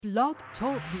Blog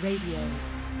Talk Radio.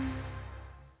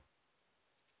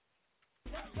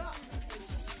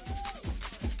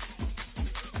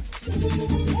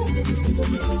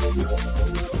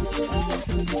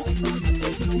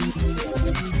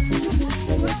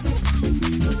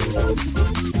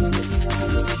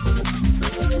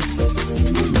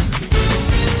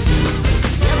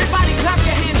 Everybody clap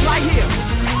your hands right here.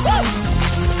 Woo!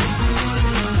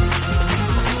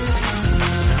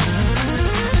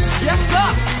 Yes, sir.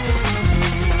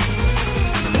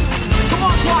 Come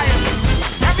on, choir.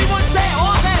 Everyone say,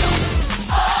 all hail.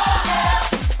 All hail.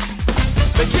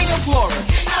 The King of Glory.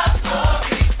 King of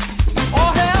Glory.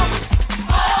 All hail.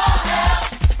 All hail.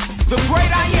 The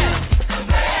great I am. The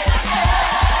great I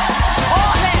am.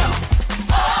 All hail.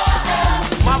 All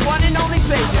hail. My one and only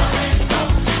Savior.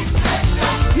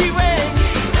 He reigns.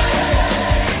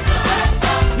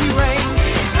 He reigns.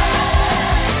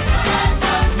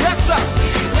 Yes, sir.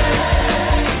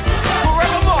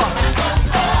 Forevermore.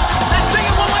 Let's sing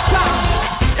it one more time.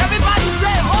 Everybody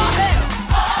say, all hail.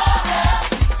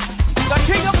 The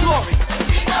King of Glory.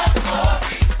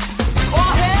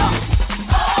 All hail.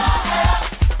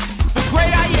 The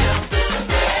great I am.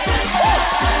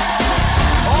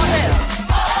 All hail.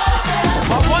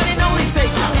 My one and only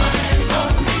Savior.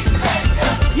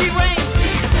 He reigns.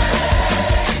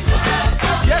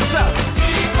 Yes, sir.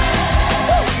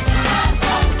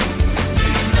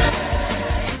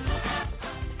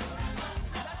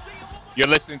 You're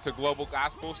listening to Global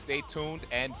Gospel. Stay tuned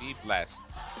and be blessed.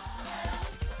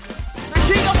 The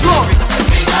King of Glory.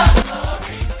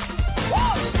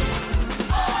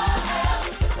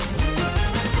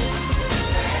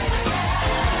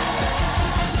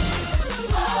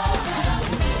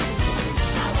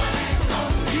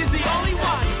 He's the only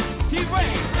one. He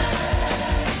reigns.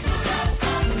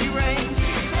 He reigns.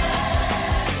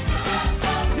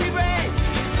 He reigns.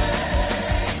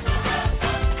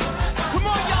 Come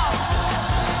on, y'all.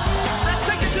 Let's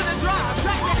take it to the drive.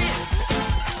 Clap your hands.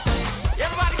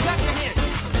 Everybody clap your hands.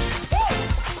 Woo!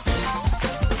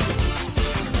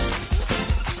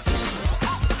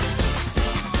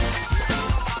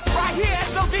 Right here,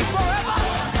 SOB forever.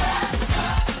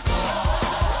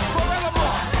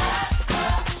 Forevermore.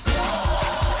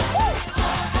 Woo!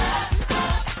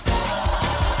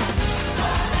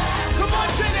 Come on,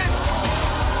 Dennis.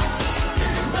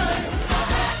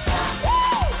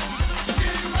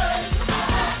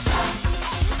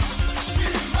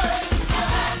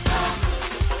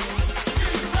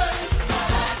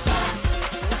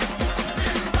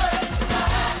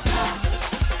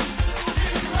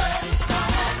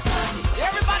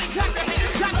 Everybody clap your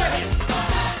hands. Clap your hands.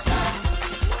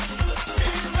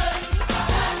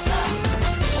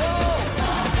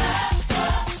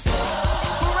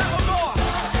 Forevermore.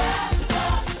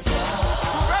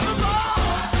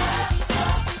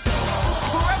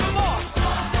 Forevermore.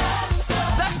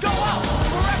 Let's go out.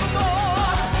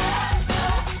 Forevermore.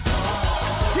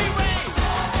 He reigns.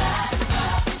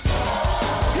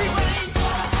 He reigns.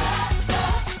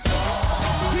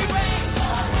 He reigns.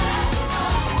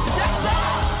 Yes, sir.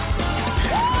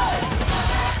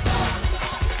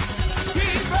 He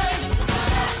reigns.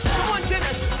 Come on,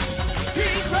 Dennis. He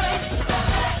reigns.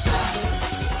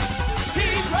 He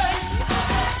reigns.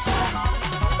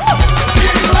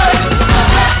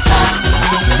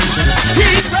 He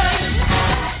reigns.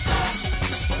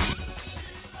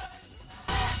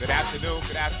 Good afternoon.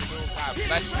 Good afternoon. God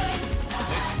bless you,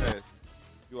 listeners.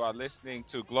 You are listening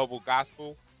to Global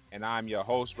Gospel, and I'm your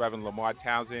host, Reverend Lamar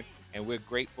Townsend, and we're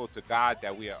grateful to God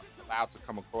that we are allowed to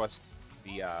come across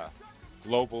the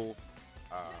global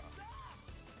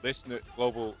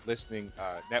listening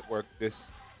network this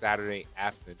Saturday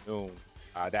afternoon.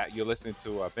 That you're listening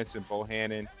to Vincent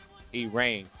Bohannon. He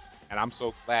reigns, and I'm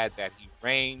so glad that he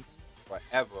reigns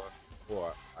forever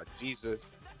for Jesus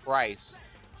Christ,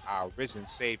 our risen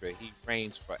Savior. He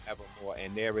reigns forevermore,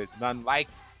 and there is none like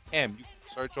him. You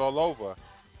can search all over,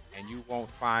 and you won't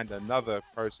find another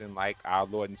person like our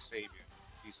Lord and Savior,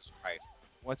 Jesus Christ.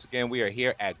 Once again, we are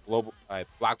here at Blog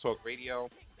Talk Radio.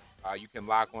 You can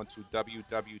log on to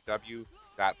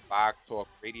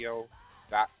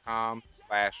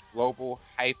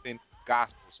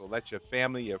www.blogtalkradio.com/global-gospel. So let your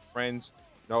family, your friends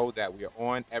know that we are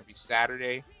on every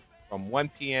Saturday from 1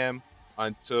 p.m.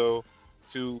 until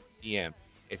 2 p.m.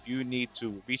 If you need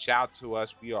to reach out to us,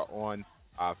 we are on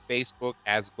Facebook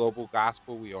as Global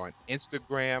Gospel. We are on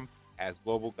Instagram as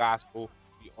Global Gospel.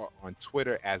 We are on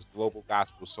Twitter as Global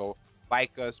Gospel. So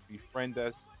like us, befriend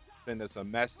us, send us a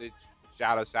message,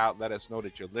 shout us out, let us know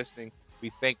that you're listening.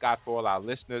 We thank God for all our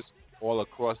listeners all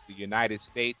across the United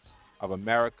States of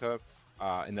America.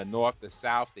 in the north, the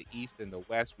south, the east, and the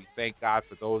west. We thank God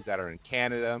for those that are in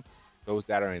Canada, those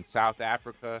that are in South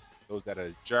Africa, those that are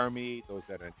in Germany, those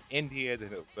that are in India,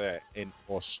 those that are in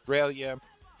Australia,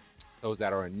 those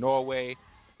that are in Norway,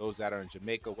 those that are in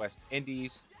Jamaica, West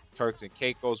Indies, Turks and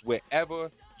Caicos,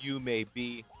 wherever you may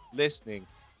be listening.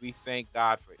 We thank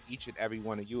God for each and every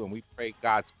one of you, and we pray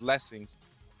God's blessings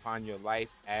upon your life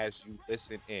as you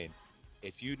listen in.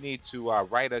 If you need to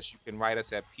write us, you can write us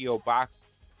at P.O. Box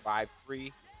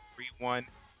 5331,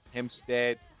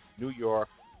 Hempstead, New York,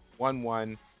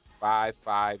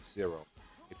 11550.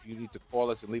 If you need to call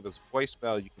us and leave us a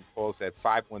voicemail, you can call us at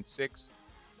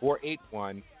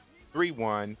 516-481-3187.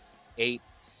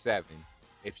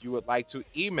 If you would like to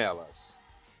email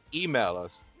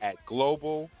us at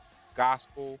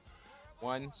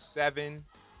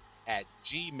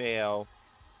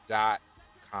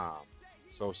globalgospel17@gmail.com.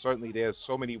 So certainly there's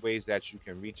so many ways that you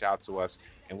can reach out to us,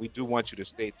 and we do want you to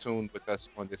stay tuned with us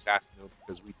on this afternoon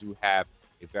because we do have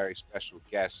a very special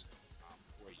guest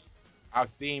for you. Our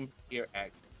theme here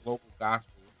at Global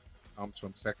Gospel comes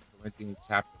from 2 Corinthians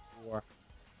chapter 4,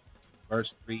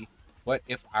 verse 3. But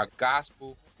if our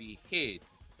gospel be hid,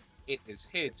 it is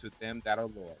hid to them that are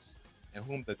lost, and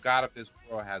whom the God of this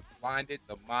world has blinded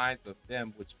the minds of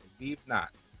them which believe not,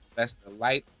 lest the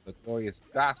light of the glorious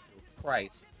gospel of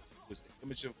Christ, who is the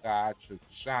image of God, should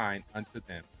shine unto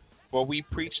them. For we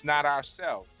preach not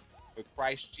ourselves, but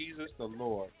Christ Jesus the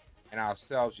Lord, and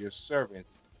ourselves your servants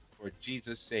for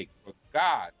Jesus' sake. For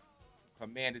God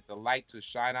commanded the light to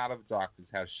shine out of darkness,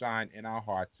 has shined in our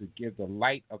hearts to give the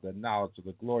light of the knowledge of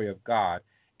the glory of God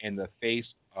in the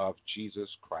face of Jesus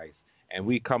Christ. And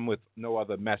we come with no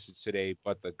other message today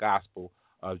but the gospel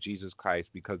of Jesus Christ,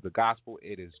 because the gospel,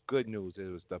 it is good news. It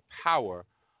is the power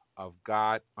of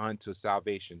God unto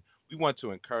salvation. We want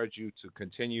to encourage you to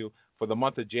continue. For the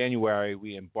month of January,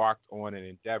 we embarked on an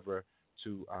endeavor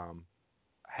to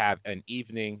have an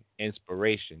evening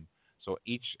inspiration. So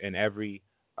each and every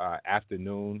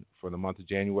afternoon for the month of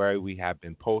January, we have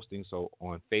been posting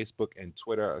on Facebook and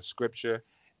Twitter a scripture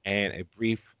and a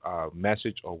brief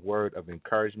message or word of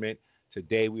encouragement.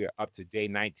 Today we are up to day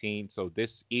 19. So this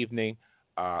evening,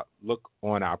 look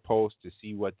on our post to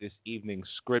see what this evening's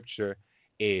scripture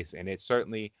is. And it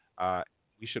certainly,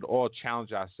 we should all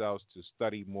challenge ourselves to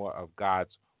study more of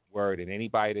God's word. And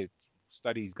anybody that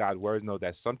studies God's word know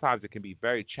that sometimes it can be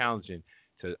very challenging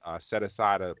to set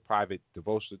aside a private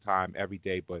devotional time every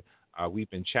day. But we've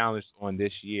been challenged on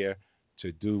this year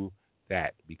to do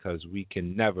that, because we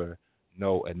can never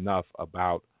know enough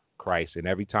about Christ. And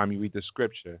every time you read the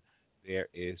scripture, there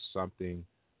is something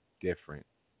different.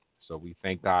 So we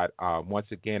thank God.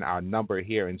 Once again, our number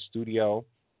here in studio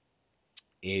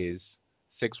is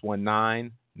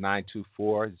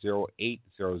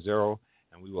 619-924-0800,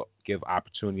 and we will give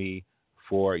opportunity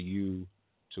for you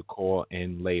to call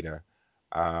in later.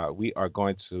 We are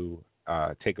going to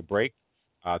take a break.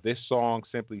 This song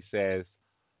simply says,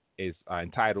 is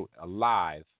entitled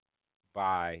Alive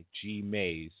by G.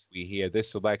 Mays. We hear this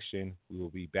selection. We will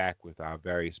be back with our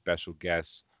very special guest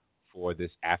for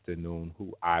this afternoon,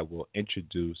 who I will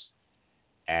introduce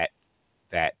at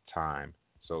that time.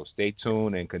 So stay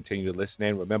tuned and continue to listen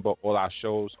in. Remember, all our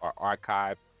shows are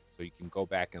archived, so you can go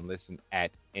back and listen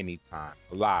at any time.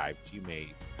 Alive, G.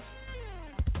 Mays.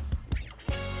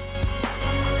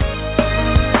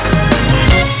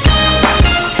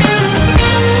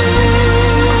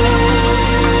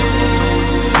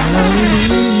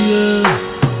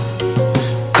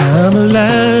 I'm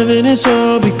alive, and it's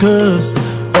all because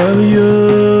of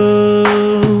you.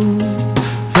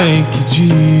 Thank you,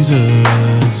 Jesus.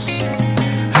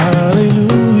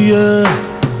 Hallelujah.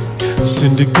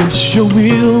 Sinned against your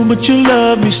will, but you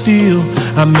love me still.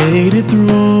 I made it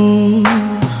through.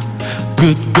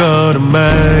 Good God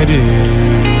Almighty.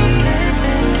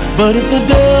 But if the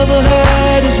devil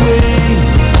had his way,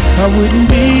 I wouldn't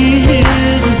be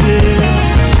here today.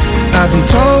 I'd be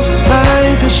tossed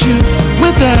like a ship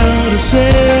without a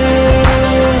sail.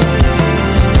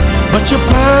 But your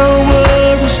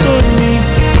power restored me,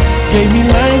 gave me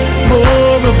life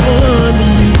more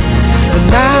abundantly.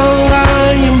 And now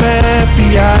I am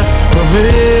happy I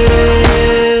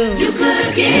prevail. You could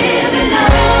have given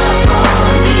up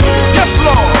on me. Yes,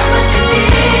 Lord.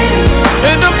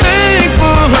 And I'm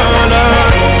thankful, Lord.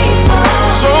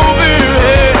 So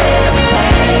very.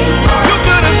 You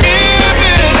could have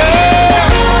given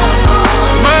up,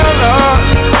 my Lord.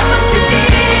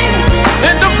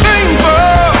 And I'm thankful.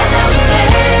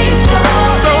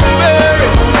 So very.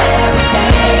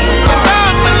 And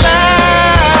I'm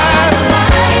alive.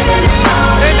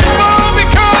 And it's all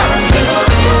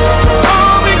because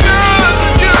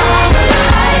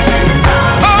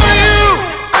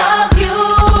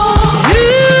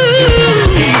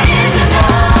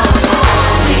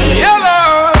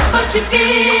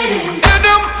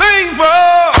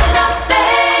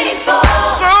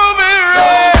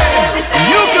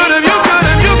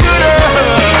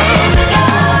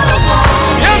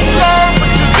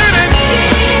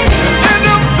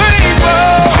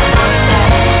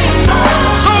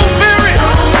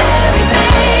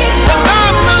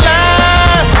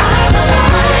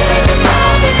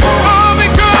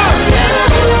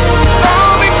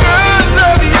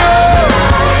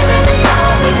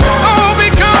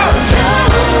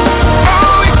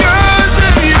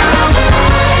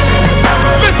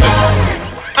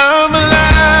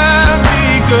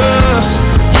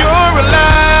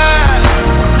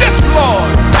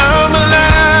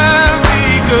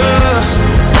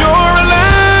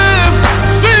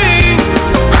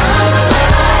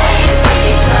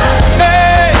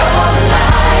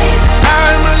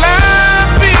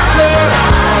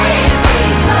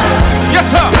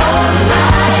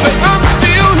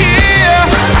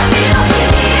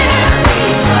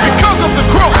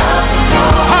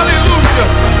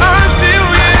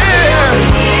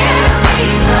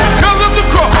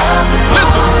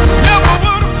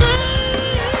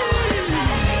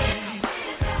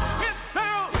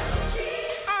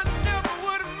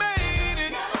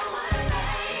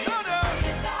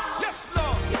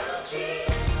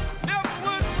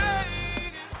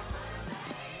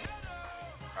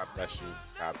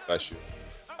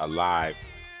a live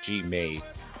G made.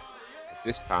 At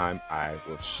this time, I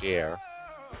will share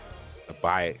the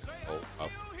bio of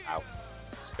our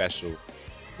special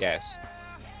guest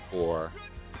for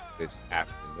this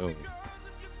afternoon.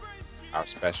 Our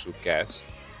special guest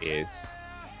is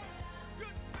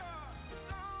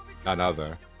none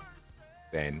other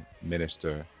than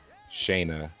Minister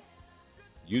Shana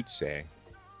Eutsay.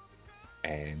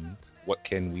 And what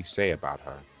can we say about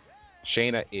her?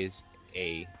 Shana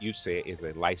Eutsay is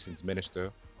a licensed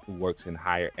minister who works in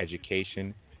higher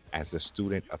education as a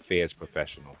student affairs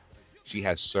professional. She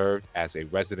has served as a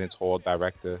residence hall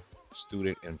director,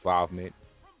 student involvement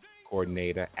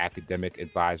coordinator, academic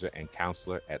advisor, and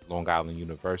counselor at Long Island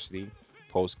University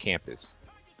post-campus.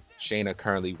 Shana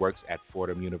currently works at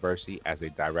Fordham University as a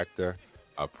director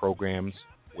of programs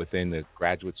within the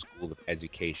Graduate School of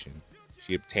Education.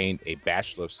 She obtained a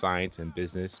Bachelor of Science in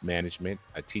Business Management,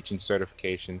 a teaching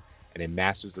certification, and a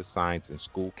Master's of Science in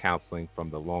School Counseling from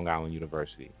the Long Island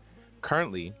University.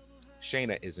 Currently,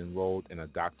 Shana is enrolled in a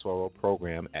doctoral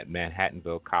program at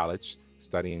Manhattanville College,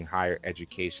 studying higher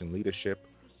education leadership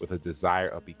with a desire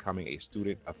of becoming a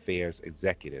student affairs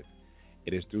executive.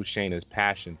 It is through Shana's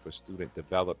passion for student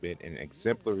development and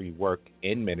exemplary work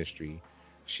in ministry,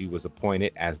 she was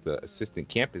appointed as the assistant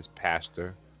campus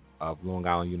pastor of Long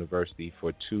Island University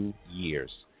for 2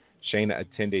 years. Shana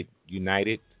attended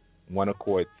United One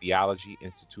Accord Theology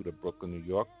Institute of Brooklyn, New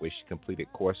York, where she completed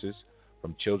courses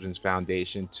from Children's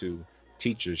Foundation to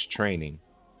teachers training.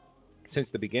 Since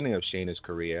the beginning of Shana's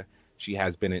career, she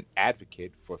has been an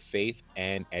advocate for faith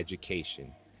and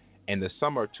education. In the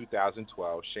summer of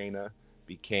 2012, Shana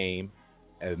became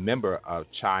a member of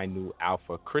Chi Nu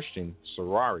Alpha Christian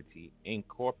Sorority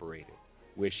Incorporated,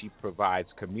 where she provides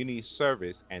community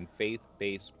service and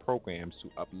faith-based programs to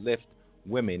uplift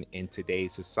women in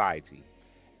today's society.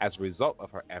 As a result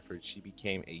of her efforts, she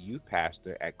became a youth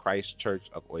pastor at Christ Church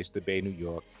of Oyster Bay, New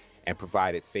York, and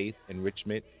provided faith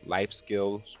enrichment, life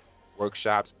skills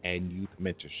workshops, and youth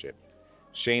mentorship.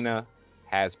 Shana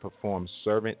has performed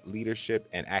servant leadership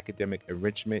and academic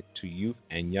enrichment to youth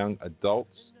and young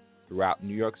adults throughout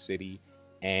New York City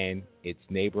and its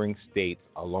neighboring states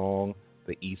along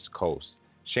the East Coast.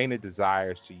 Shana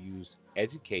desires to use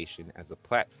education as a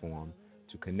platform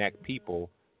to connect people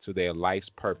to their life's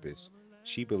purpose.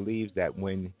 She believes that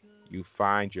when you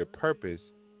find your purpose,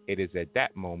 it is at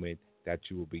that moment that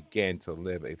you will begin to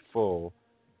live a full,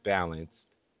 balanced,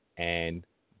 and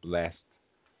blessed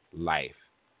life.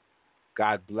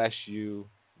 God bless you,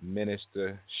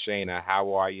 Minister Shana.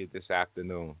 How are you this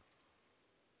afternoon?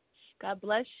 God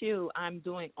bless you. I'm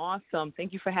doing awesome.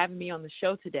 Thank you for having me on the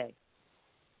show today.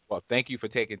 Well, thank you for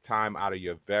taking time out of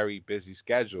your very busy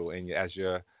schedule. And as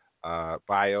your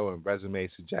bio and resume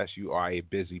suggests, you are a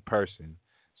busy person.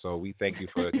 So we thank you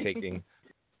for taking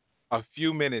a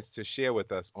few minutes to share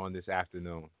with us on this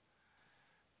afternoon.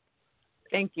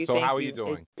 Thank you. So how are you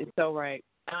doing? It's all right.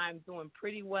 I'm doing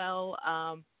pretty well.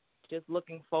 Just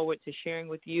looking forward to sharing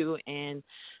with you and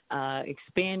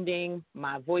expanding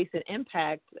my voice and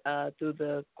impact through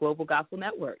the Global Gospel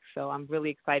Network. So I'm really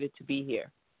excited to be here.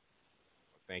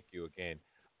 Thank you again.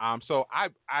 So I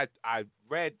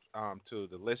read to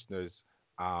the listeners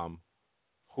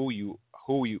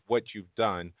what you've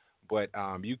done, but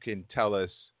you can tell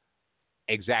us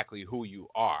exactly who you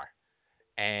are.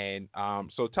 And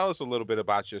so tell us a little bit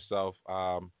about yourself,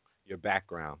 your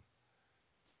background.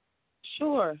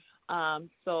 Sure.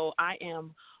 So I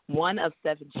am one of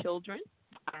 7 children.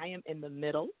 I am in the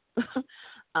middle.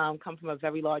 Come from a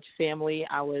very large family.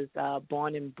 I was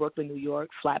born in Brooklyn, New York,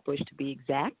 Flatbush to be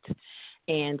exact.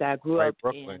 And I grew up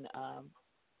Brooklyn.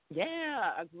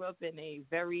 I grew up in a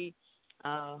very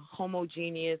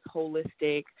homogeneous,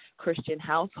 holistic Christian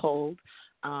household.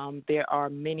 There are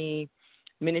many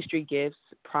ministry gifts,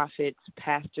 prophets,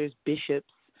 pastors, bishops,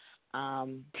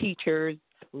 teachers,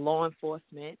 law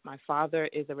enforcement. My father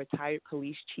is a retired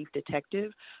police chief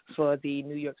detective for the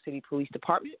New York City Police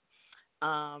Department.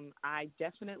 I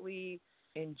definitely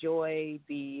enjoy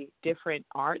the different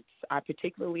arts. I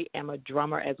particularly am a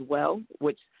drummer as well,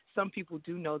 which some people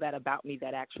do know that about me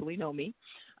that actually know me.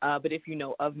 But if you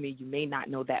know of me, you may not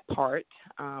know that part.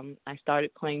 I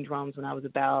started playing drums when I was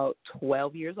about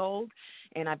 12 years old,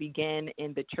 and I began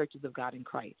in the Churches of God in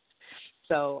Christ.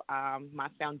 So my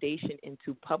foundation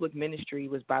into public ministry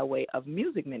was by way of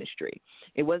music ministry.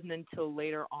 It wasn't until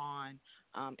later on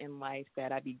in life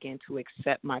that I began to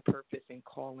accept my purpose and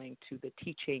calling to the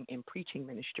teaching and preaching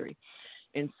ministry.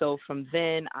 And so from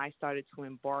then, I started to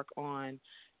embark on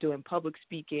doing public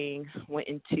speaking, went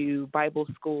into Bible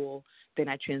school, then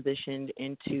I transitioned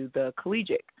into the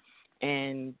collegiate.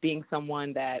 And being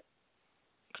someone that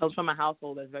comes from a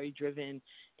household that's very driven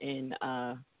in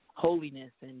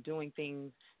holiness and doing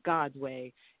things God's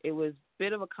way. It was a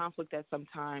bit of a conflict at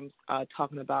sometimes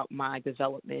talking about my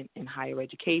development in higher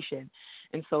education.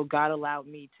 And so God allowed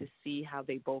me to see how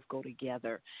they both go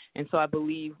together. And so I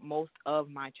believe most of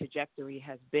my trajectory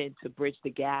has been to bridge the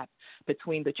gap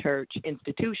between the church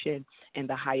institution and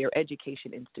the higher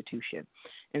education institution.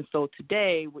 And so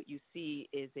today what you see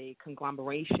is a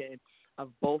conglomeration of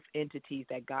both entities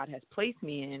that God has placed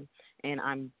me in, and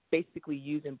I'm basically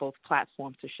using both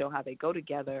platforms to show how they go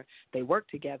together, they work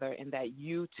together, and that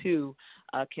you too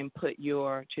can put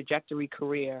your trajectory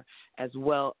career as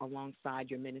well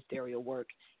alongside your ministerial work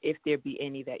if there be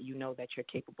any that you know that you're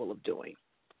capable of doing.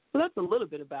 So that's a little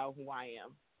bit about who I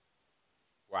am.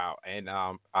 Wow,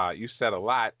 and you said a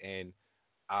lot, and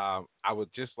I would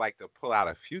just like to pull out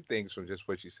a few things from just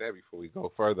what you said before we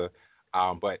go further.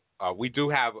 But we do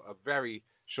have a very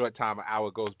short time. An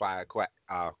hour goes by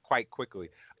quite quickly.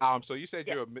 So you said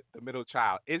you're the middle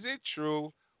child. Is it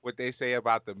true what they say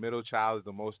about the middle child is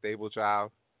the most stable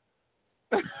child?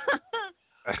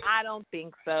 I don't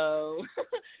think so.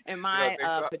 In my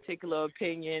particular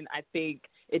opinion, I think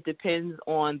it depends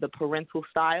on the parental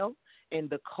style and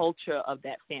the culture of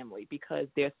that family, because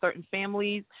there are certain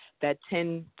families that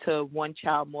tend to one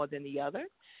child more than the other.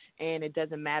 And it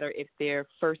doesn't matter if they're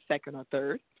first, second, or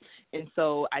third. And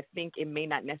so I think it may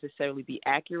not necessarily be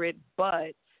accurate,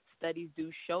 but studies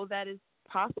do show that is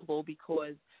possible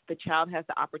because the child has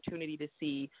the opportunity to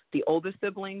see the older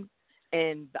siblings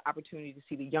and the opportunity to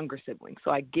see the younger siblings.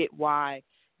 So I get why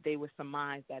they would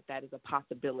surmise that that is a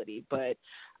possibility. But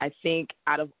I think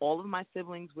out of all of my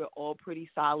siblings, we're all pretty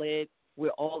solid.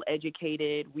 We're all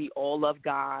educated. We all love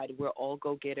God. We're all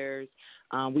go-getters.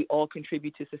 We all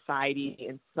contribute to society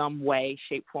in some way,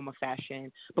 shape, form, or fashion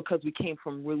because we came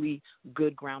from really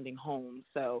good grounding homes.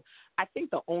 So I think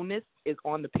the onus is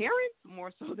on the parents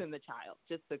more so than the child,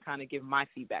 just to kind of give my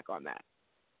feedback on that.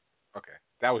 Okay.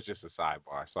 That was just a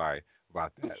sidebar. Sorry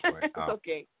about that. But, it's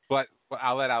okay. But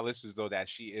I'll let our listeners know that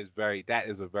that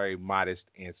is a very modest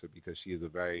answer because she is a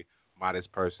very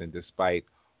modest person despite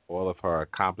all of her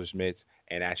accomplishments.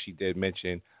 And as she did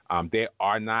mention, there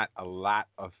are not a lot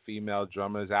of female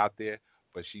drummers out there,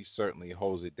 but she certainly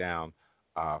holds it down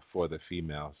for the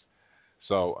females.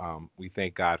 So we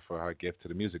thank God for her gift to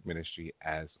the music ministry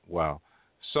as well.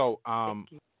 So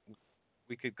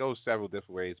we could go several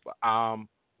different ways, but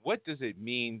what does it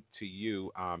mean to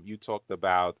you? You talked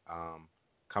about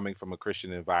coming from a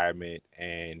Christian environment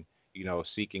and,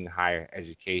 seeking higher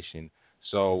education.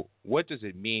 So what does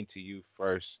it mean to you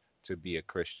first to be a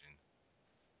Christian?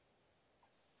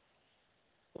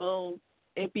 Well,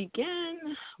 it began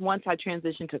once I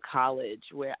transitioned to college,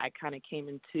 where I kind of came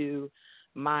into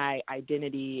my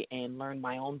identity and learned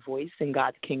my own voice in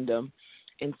God's kingdom.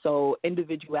 And so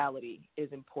individuality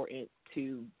is important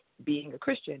to being a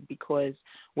Christian because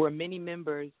we're many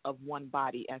members of one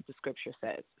body, as the scripture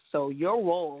says. So your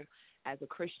role as a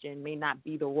Christian may not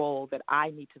be the role that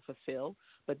I need to fulfill,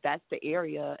 but that's the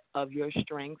area of your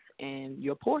strength and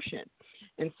your portion.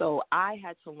 And so I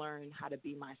had to learn how to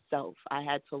be myself. I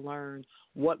had to learn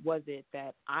what was it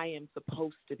that I am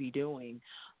supposed to be doing.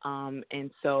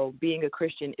 And so being a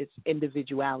Christian is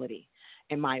individuality,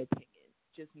 in my opinion,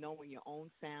 just knowing your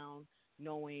own sound,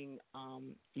 knowing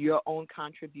your own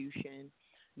contribution,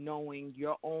 knowing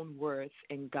your own worth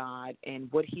in God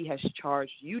and what he has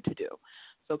charged you to do.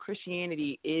 So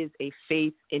Christianity is a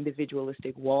faith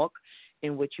individualistic walk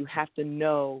in which you have to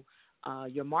know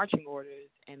your marching orders,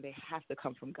 and they have to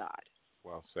come from God.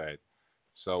 Well said.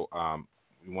 So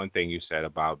one thing you said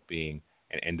about being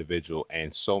an individual,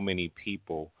 and so many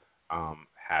people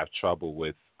have trouble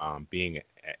with being an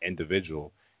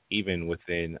individual, even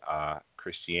within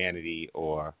Christianity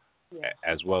or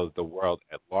as well as the world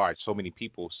at large. So many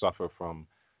people suffer from,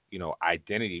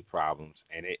 identity problems,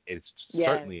 and it's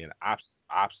certainly an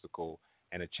obstacle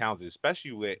and a challenge,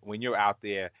 especially when you're out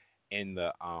there in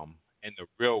the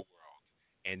real world,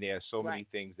 and there are so many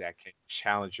things that can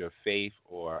challenge your faith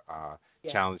or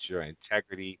challenge your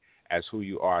integrity as who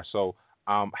you are. So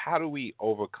how do we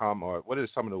overcome, or what are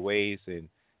some of the ways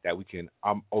that we can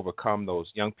overcome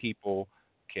those young people,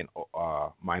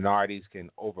 minorities can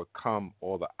overcome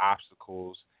all the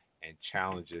obstacles and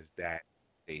challenges that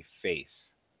they face?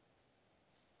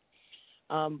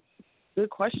 Good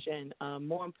question.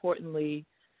 More importantly,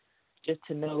 just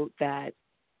to note that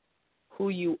who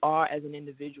you are as an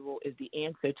individual is the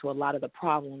answer to a lot of the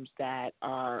problems that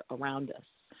are around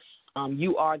us.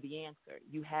 You are the answer.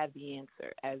 You have the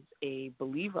answer. As a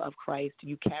believer of Christ,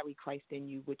 you carry Christ in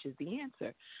you, which is the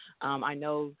answer. I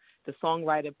know the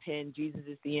songwriter penned, Jesus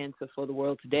is the answer for the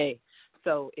world today.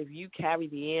 So if you carry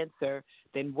the answer,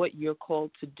 then what you're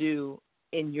called to do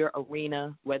in your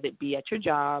arena, whether it be at your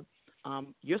job,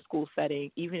 your school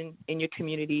setting, even in your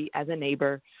community as a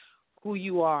neighbor, who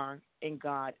you are in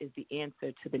God is the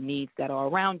answer to the needs that are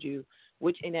around you,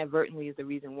 which inadvertently is the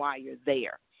reason why you're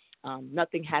there.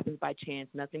 Nothing happens by chance.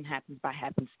 Nothing happens by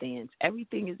happenstance.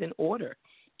 Everything is in order.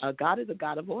 God is a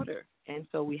God of order. And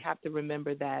so we have to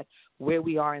remember that where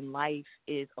we are in life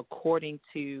is according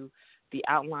to the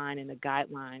outline and the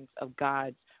guidelines of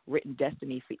God's written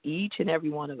destiny for each and every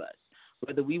one of us.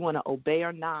 Whether we want to obey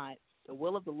or not, the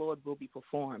will of the Lord will be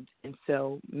performed. And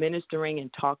so ministering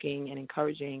and talking and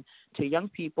encouraging to young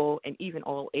people and even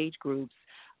all age groups,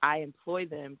 I employ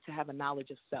them to have a knowledge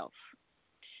of self.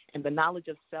 And the knowledge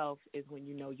of self is when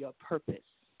you know your purpose.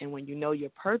 And when you know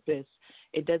your purpose,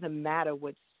 it doesn't matter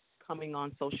what's coming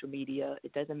on social media.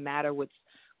 It doesn't matter what's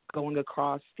going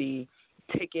across the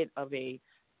ticket of a,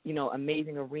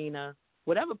 amazing arena.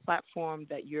 Whatever platform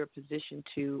that you're positioned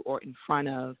to or in front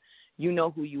of, you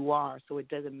know who you are, so it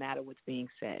doesn't matter what's being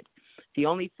said. The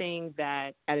only thing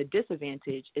that at a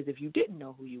disadvantage is if you didn't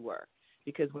know who you were,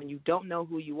 because when you don't know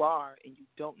who you are and you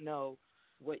don't know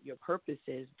what your purpose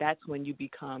is, that's when you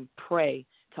become prey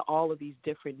to all of these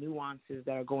different nuances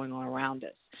that are going on around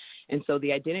us. And so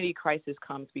the identity crisis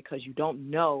comes because you don't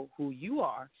know who you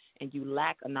are and you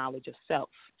lack a knowledge of self.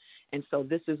 And so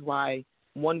this is why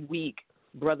one week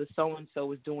brother so-and-so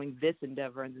is doing this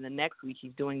endeavor, and then the next week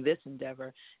he's doing this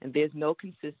endeavor, and there's no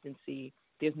consistency,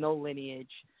 there's no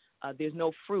lineage, there's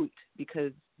no fruit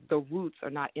because the roots are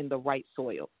not in the right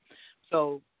soil.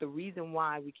 So the reason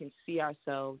why we can see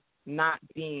ourselves not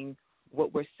being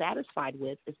what we're satisfied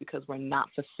with is because we're not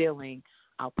fulfilling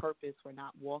our purpose, we're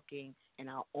not walking in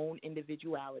our own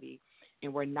individuality,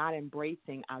 and we're not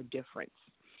embracing our difference.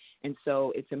 And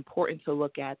so it's important to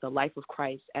look at the life of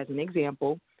Christ as an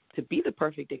example, to be the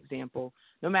perfect example.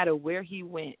 No matter where he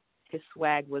went, his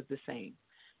swag was the same.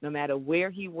 No matter where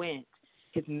he went,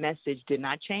 his message did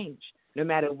not change. No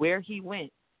matter where he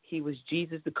went, he was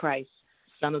Jesus the Christ,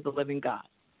 Son of the living God.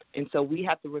 And so we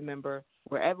have to remember,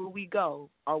 wherever we go,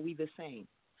 are we the same?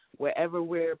 Wherever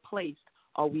we're placed,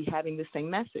 are we having the same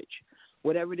message?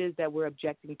 Whatever it is that we're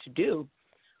objecting to do,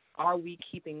 are we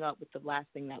keeping up with the last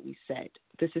thing that we said?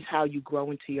 This is how you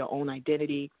grow into your own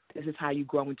identity. This is how you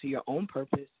grow into your own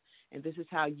purpose. And this is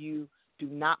how you do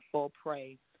not fall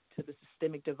prey to the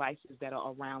systemic devices that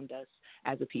are around us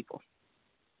as a people.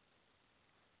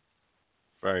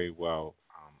 Very well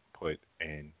put.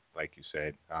 And like you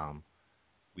said,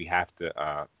 we have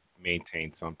to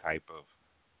maintain some type of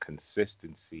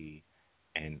consistency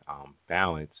and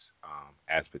balance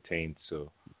as pertains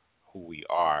to who we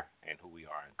are and who we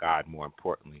are in God, more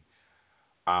importantly.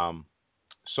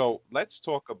 So let's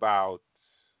talk about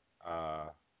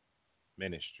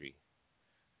ministry.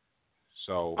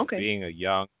 So being a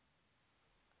young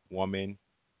woman,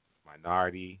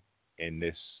 minority in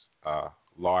this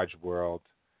large world,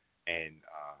 and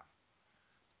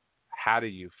how do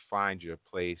you find your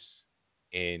place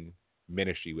in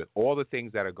ministry with all the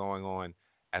things that are going on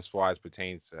as far as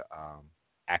pertains to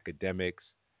academics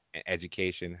and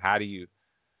education? How do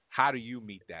you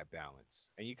meet that balance?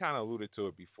 And you kind of alluded to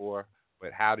it before,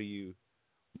 but how do you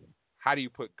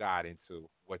put God into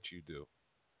what you do?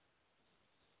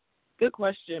 Good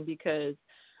question, because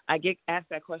I get asked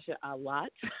that question a lot.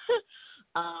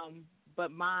 But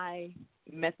my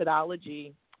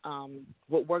methodology,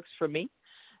 what works for me,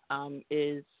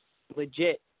 is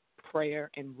legit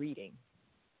prayer and reading.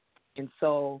 And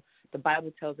so the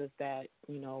Bible tells us that,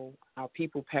 our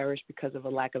people perish because of a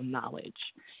lack of knowledge,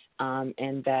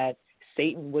 and that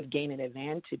Satan would gain an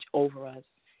advantage over us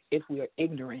if we are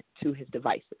ignorant to his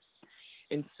devices.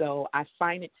 And so I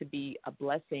find it to be a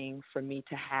blessing for me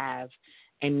to have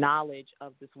a knowledge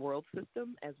of this world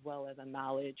system as well as a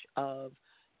knowledge of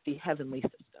the heavenly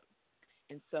system.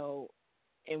 And so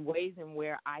in ways in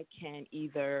where I can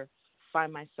either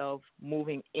find myself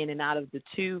moving in and out of the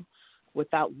two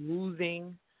without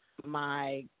losing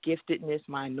my giftedness,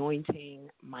 my anointing,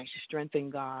 my strength in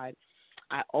God,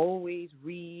 I always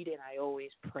read and I always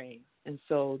pray. And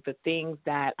so the things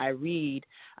that I read,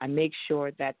 I make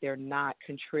sure that they're not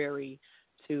contrary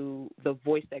to the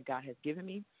voice that God has given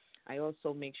me. I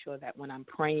also make sure that when I'm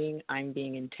praying, I'm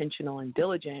being intentional and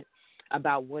diligent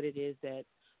about what it is that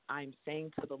I'm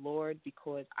saying to the Lord,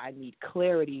 because I need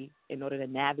clarity in order to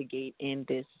navigate in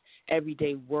this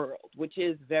everyday world, which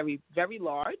is very, very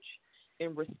large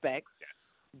in respects,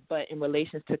 but in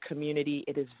relations to community,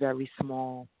 it is very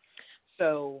small.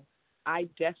 So I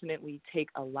definitely take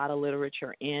a lot of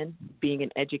literature in. Being an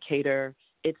educator,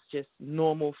 it's just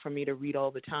normal for me to read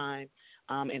all the time.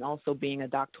 And also being a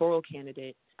doctoral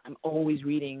candidate, I'm always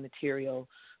reading material.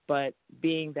 But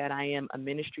being that I am a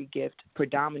ministry gift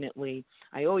predominantly,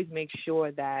 I always make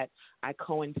sure that I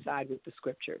coincide with the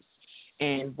scriptures.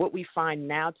 And what we find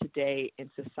now today in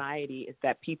society is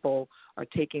that people are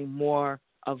taking more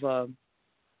of a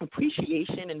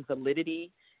appreciation and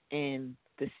validity in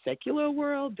the secular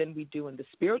world than we do in the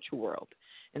spiritual world.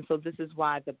 And so this is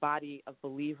why the body of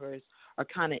believers are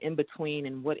kind of in between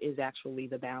and what is actually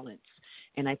the balance.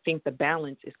 And I think the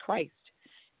balance is Christ,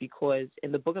 because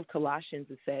in the book of Colossians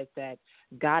it says that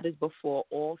God is before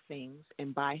all things,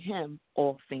 and by him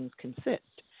all things consist.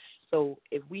 So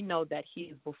if we know that he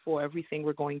is before everything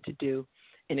we're going to do,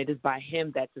 and it is by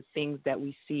him that the things that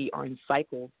we see are in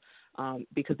cycles,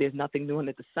 because there's nothing new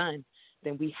under the sun,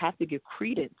 then we have to give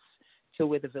credence to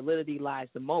where the validity lies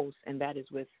the most, and that is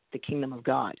with the kingdom of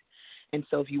God. And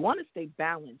so if you want to stay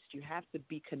balanced, you have to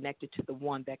be connected to the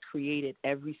one that created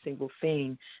every single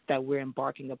thing that we're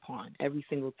embarking upon, every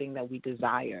single thing that we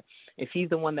desire. If he's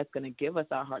the one that's going to give us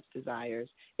our heart's desires,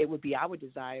 it would be our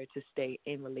desire to stay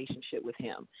in relationship with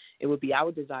him. It would be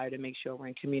our desire to make sure we're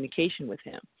in communication with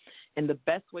him. And the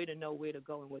best way to know where to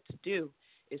go and what to do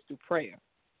is through prayer.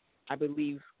 I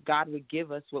believe God would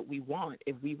give us what we want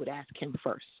if we would ask him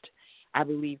first. I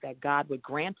believe that God would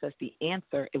grant us the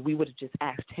answer if we would have just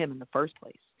asked him in the first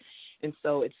place. And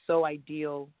so it's so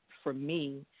ideal for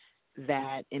me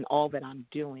that in all that I'm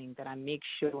doing, that I make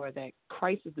sure that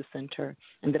Christ is the center,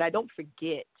 and that I don't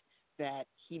forget that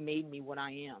he made me what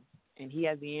I am, and he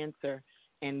has the answer,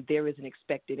 and there is an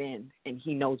expected end, and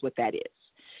he knows what that is.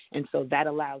 And so that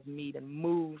allows me to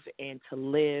move and to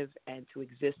live and to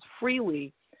exist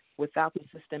freely without the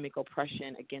systemic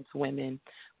oppression against women,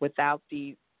 without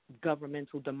the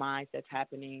governmental demise that's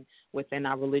happening within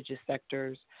our religious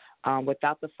sectors,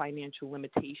 without the financial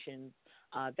limitations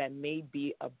that may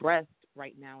be abreast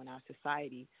right now in our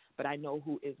society. But I know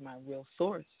who is my real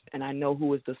source, and I know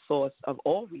who is the source of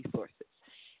all resources.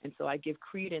 And so I give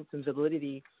credence and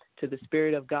validity to the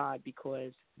Spirit of God,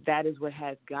 because that is what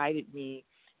has guided me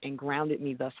and grounded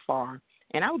me thus far.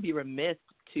 And I would be remiss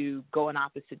to go in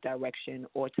opposite direction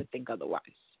or to think otherwise.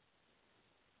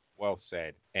 Well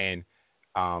said. And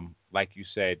like you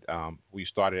said, we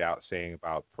started out saying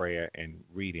about prayer and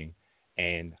reading,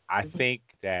 and I think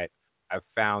that I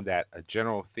found that a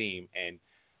general theme, and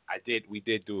we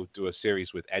did do a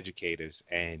series with educators,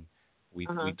 and we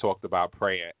talked about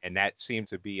prayer, and that seemed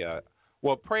to be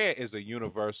prayer is a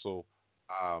universal.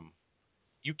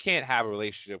 You can't have a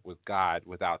relationship with God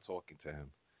without talking to him.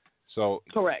 So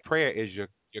correct. Prayer is your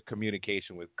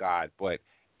communication with God, but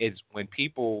it's when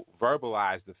people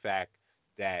verbalize the fact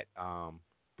that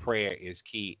prayer is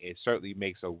key, it certainly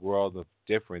makes a world of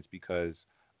difference, because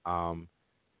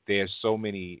there's so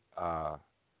many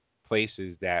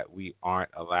places that we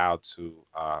aren't allowed to.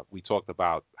 We talked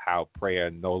about how prayer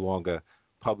no longer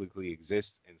publicly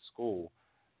exists in school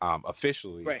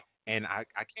officially. Right. And I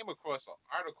came across an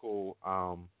article.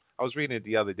 I was reading it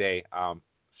the other day.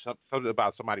 Something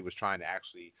about somebody was trying to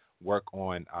actually work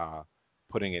on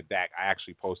putting it back. I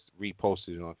actually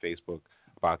reposted it on Facebook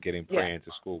about getting prayer into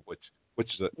school, which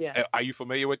is are you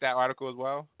familiar with that article as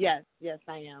well? Yes,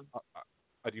 I am.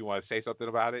 Do you want to say something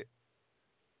about it?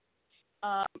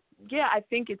 I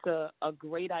think it's a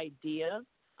great idea.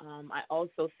 I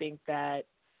also think that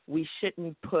we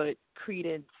shouldn't put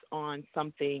credence on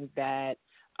something that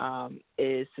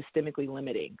is systemically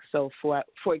limiting. So,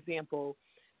 for example,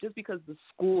 just because the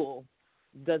school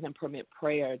doesn't permit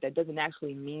prayer, that doesn't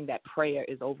actually mean that prayer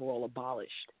is overall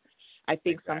abolished. I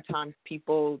think sometimes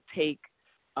people take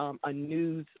a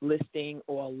news listing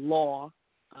or a law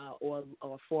or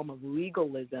a form of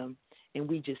legalism, and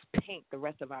we just paint the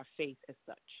rest of our faith as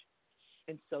such.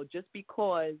 And so just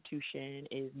because institution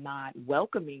is not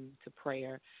welcoming to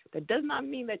prayer, that does not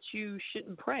mean that you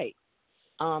shouldn't pray.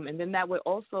 And then that would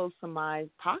also surmise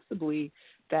possibly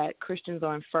that Christians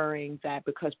are inferring that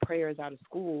because prayer is out of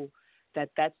school,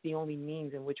 that's the only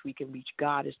means in which we can reach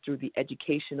God is through the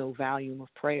educational volume of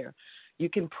prayer. You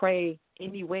can pray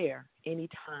anywhere,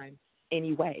 anytime,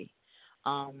 any way.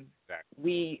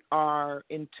 We are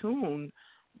in tune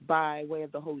by way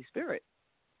of the Holy Spirit,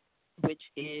 which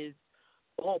is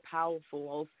all-powerful,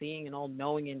 all-seeing, and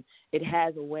all-knowing, and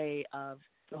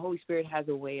the Holy Spirit has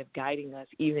a way of guiding us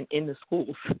even in the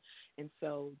schools. And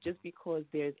so just because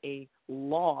there's a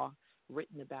law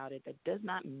written about it, that does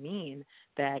not mean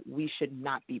that we should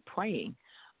not be praying.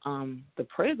 The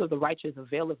prayers of the righteous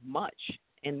availeth much,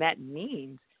 and that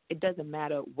means it doesn't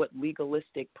matter what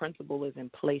legalistic principle is in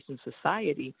place in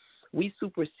society. We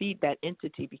supersede that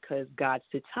entity because God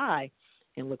sits high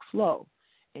and looks low,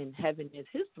 and heaven is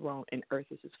his throne and earth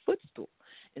is his footstool.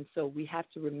 And so we have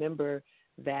to remember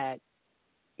that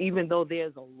even though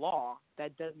there's a law,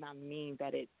 that does not mean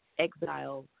that it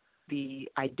exiles the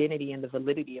identity and the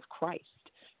validity of Christ.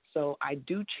 So I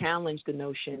do challenge the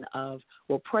notion of,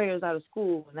 well, prayer is out of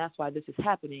school, and that's why this is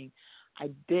happening. I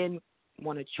then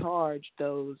want to charge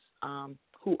those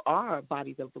who are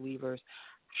bodies of believers.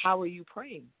 How are you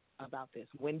praying about this?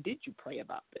 When did you pray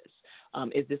about this?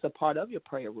 Is this a part of your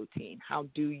prayer routine? How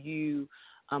do you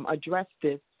address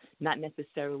this? Not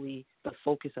necessarily the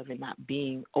focus of it not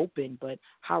being open, but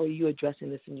how are you addressing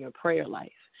this in your prayer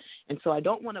life? And so I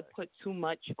don't want to put too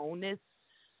much onus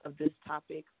of this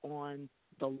topic on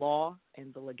the law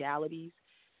and the legalities,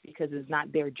 because it's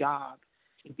not their job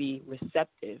to be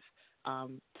receptive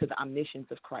to the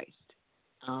omniscience of Christ.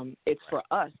 It's for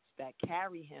us that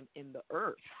carry him in the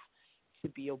earth to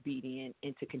be obedient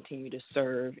and to continue to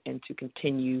serve and to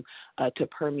continue to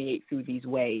permeate through these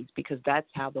ways, because that's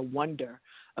how the wonder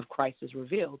of Christ is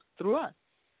revealed, through us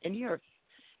in the earth.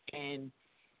 And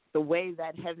the way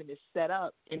that heaven is set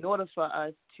up, in order for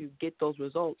us to get those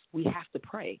results, we have to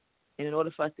pray. And in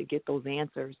order for us to get those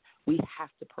answers, we have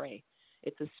to pray.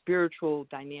 It's a spiritual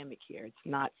dynamic here. It's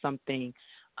not something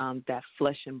that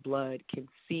flesh and blood can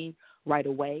see right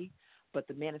away, but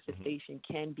the manifestation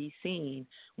can be seen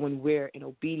when we're in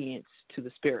obedience to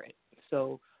the Spirit.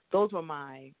 So those were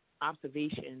my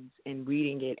observations in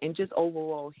reading it and just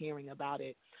overall hearing about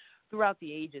it throughout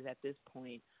the ages at this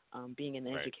point, being an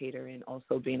educator and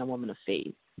also being a woman of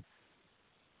faith.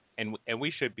 And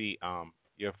we should be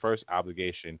your first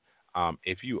obligation,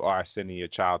 if you are sending your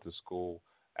child to school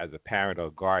as a parent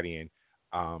or guardian,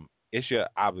 it's your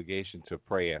obligation to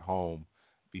pray at home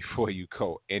before you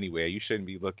go anywhere. You shouldn't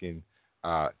be looking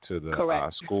to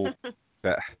the school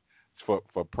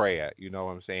for prayer. You know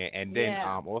what I'm saying? And then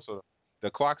also the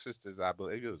Clark sisters, I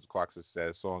believe it was the Clark sisters, said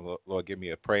a song, Lord, give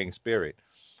me a praying spirit.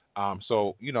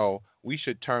 So, we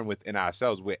should turn within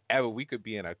ourselves wherever we could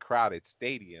be in a crowded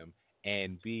stadium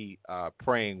and be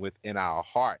praying within our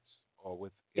hearts or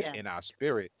in our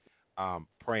spirit,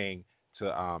 praying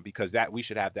to because that we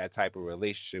should have that type of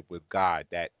relationship with God,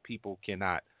 that people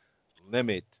cannot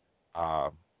limit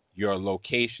your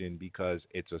location because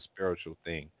it's a spiritual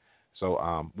thing.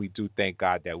 So we do thank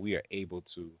God that we are able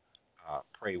to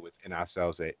pray within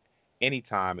ourselves at any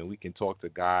time, and we can talk to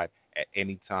God at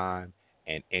any time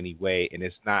and any way. And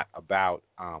it's not about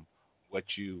what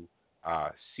you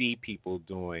see people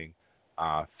doing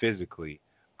physically,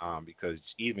 because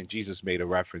even Jesus made a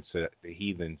reference to the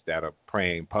heathens that are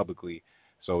praying publicly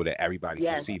so that everybody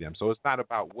can see them. So it's not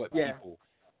about what people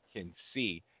can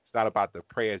see. It's not about the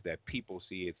prayers that people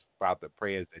see. It's about the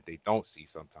prayers that they don't see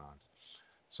sometimes.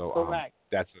 So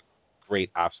that's a great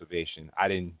observation. I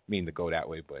didn't mean to go that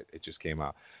way, but it just came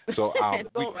out. So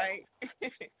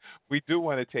we do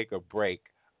want to take a break.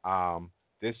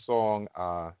 This song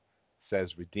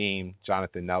says Redeem,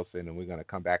 Jonathan Nelson, and we're going to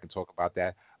come back and talk about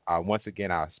that. Once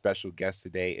again, our special guest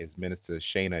today is Minister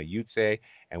Shana Eutsay,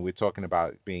 and we're talking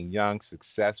about being young,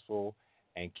 successful,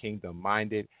 and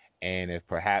kingdom-minded. And if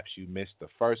perhaps you missed the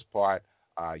first part,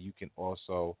 you can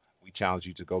also, we challenge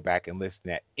you to go back and listen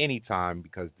at any time,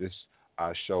 because this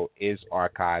show is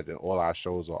archived and all our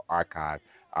shows are archived.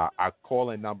 Our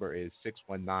call-in number is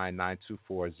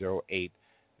 619-924-0800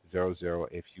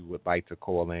 if you would like to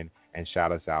call in and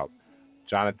shout us out.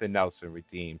 Jonathan Nelson,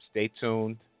 Redeem. Stay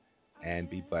tuned and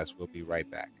be blessed. We'll be right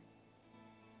back.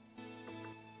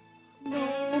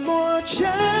 No more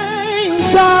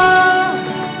chains are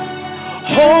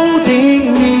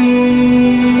holding me.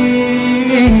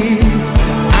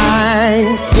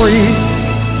 I'm free.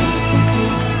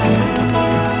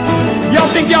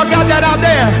 Y'all think y'all got that out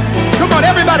there? Come on,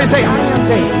 everybody say, I am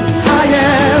free. I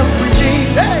am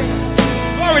free. Hey,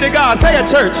 glory to God. Say it,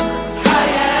 church. I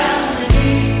am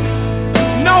free.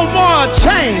 No more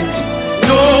chains.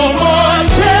 No more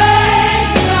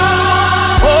chains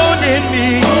holding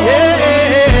me.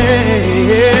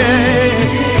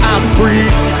 Yeah, I'm free.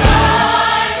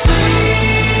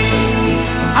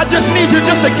 I just need you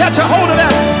just to catch a hold of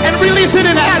that and release it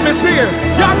in the atmosphere.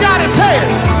 Y'all got it. Say it.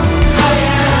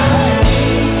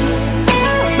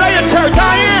 Say it, church.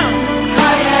 I am.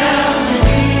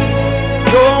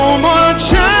 No more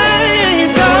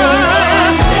chains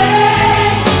holding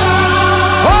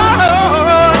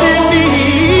me.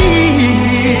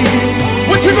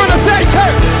 What you gonna say,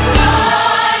 church?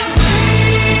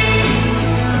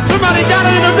 Somebody got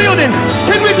it in the building.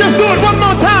 Can we just do it one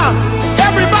more time?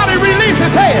 Everybody release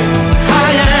his hand.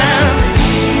 I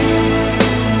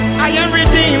am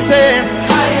redeemed. Say it.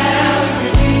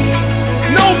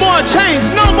 No more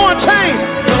chains. No more chains.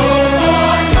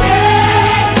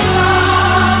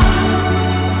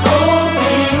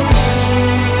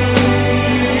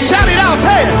 Shout it out,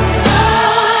 say it.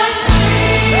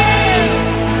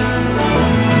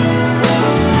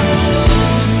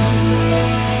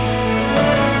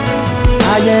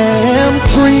 I am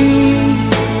free.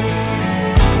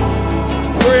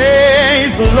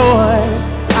 Praise the Lord,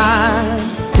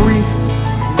 I'm free.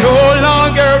 No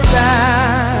longer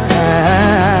bound.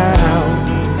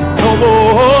 No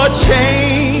more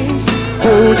chains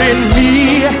holding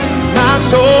me. My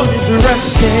soul is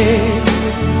resting.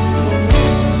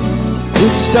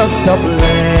 It's just a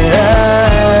blessing.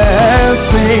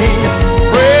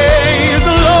 Praise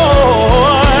the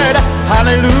Lord.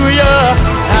 Hallelujah.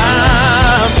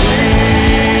 I'm free.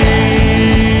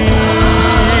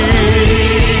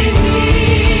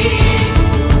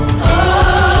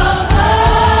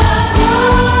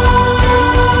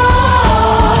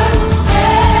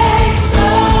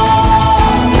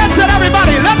 Listen,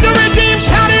 everybody, let the redeemed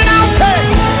shout it out.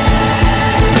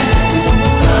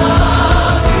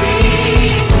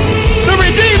 The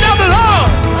redeemed of the Lord.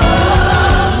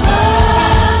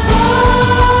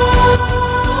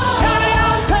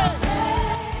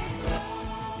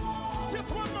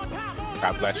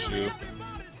 God bless you.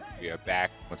 We are back.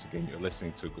 Once again, you're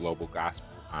listening to Global Gospel.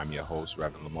 I'm your host,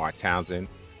 Reverend Lamar Townsend.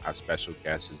 Our special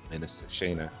guest is Minister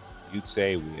Shana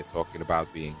Eutsay. We are talking about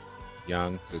being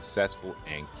young, successful,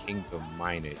 and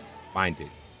kingdom-minded.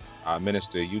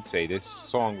 Minister Eutsay, this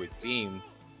song, Redeemed,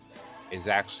 is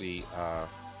actually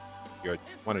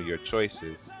one of your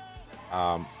choices.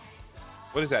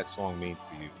 What does that song mean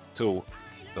to you? To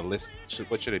the list,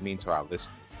 what should it mean to our listeners?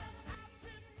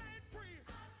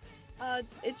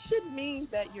 It should mean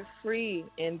that you're free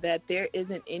and that there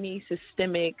isn't any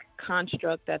systemic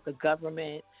construct that the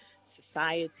government,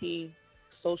 society,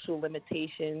 social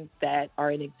limitations that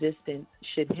are in existence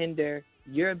should hinder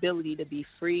your ability to be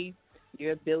free,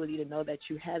 your ability to know that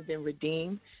you have been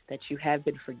redeemed, that you have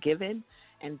been forgiven,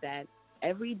 and that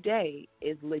every day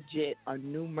is legit a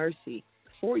new mercy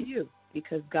for you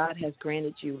because God has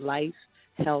granted you life,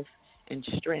 health, and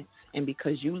strength. And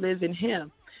because you live in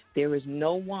Him, there is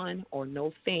no one or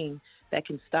no thing that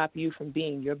can stop you from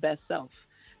being your best self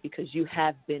because you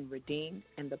have been redeemed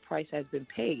and the price has been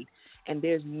paid. And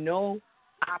there's no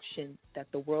option that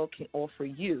the world can offer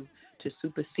you to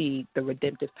supersede the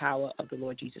redemptive power of the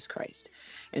Lord Jesus Christ.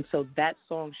 And so that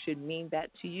song should mean that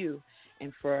to you.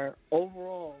 And for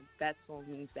overall, that song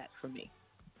means that for me.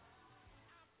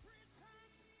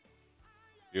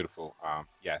 Beautiful.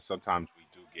 Yeah, sometimes we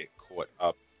do get caught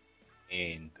up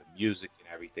in the music and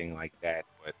everything like that,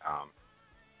 but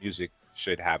music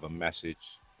should have a message,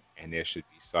 and there should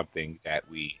be something that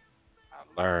we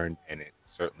learn, and it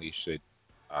certainly should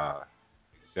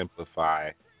exemplify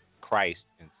Christ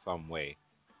in some way,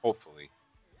 hopefully.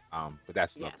 But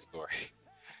that's another story.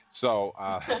 So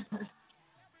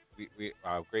we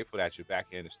are grateful that you're back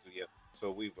here in the studio.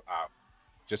 So we've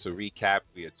just a recap.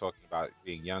 We are talking about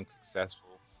being young,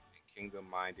 successful, and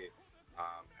kingdom-minded.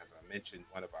 As I mentioned,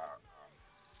 one of our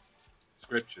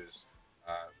scriptures,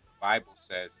 the Bible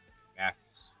says in Matthew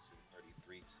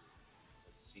 6:33,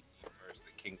 to seek ye first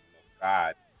the kingdom of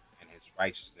God and His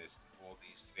righteousness, and all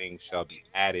these things shall be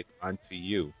added unto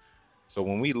you. So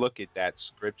when we look at that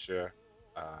scripture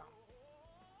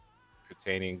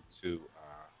pertaining to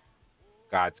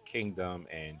God's kingdom,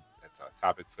 and that's our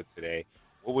topic for today,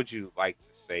 what would you like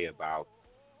to say about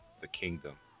the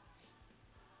kingdom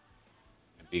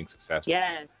and being successful?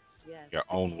 Yes. Your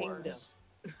own words.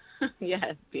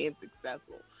 Yes, being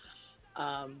successful.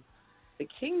 The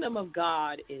kingdom of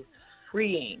God is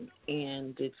freeing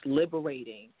and it's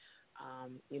liberating.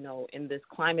 In this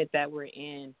climate that we're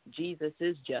in, Jesus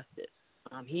is justice.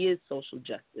 He is social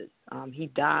justice. He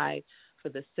died for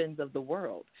the sins of the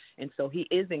world. And so He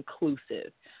is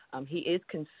inclusive. He is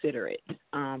considerate.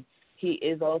 He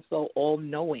is also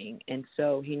all-knowing. And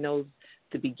so He knows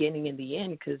the beginning and the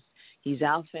end because He's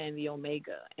Alpha and the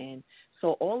Omega. And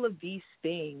so all of these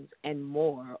things and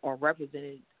more are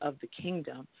representative of the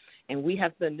kingdom. And we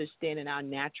have to understand in our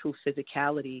natural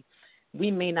physicality, we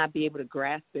may not be able to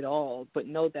grasp it all, but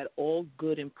know that all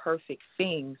good and perfect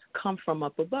things come from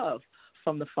up above,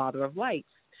 from the Father of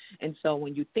lights. And so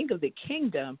when you think of the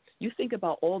kingdom, you think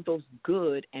about all those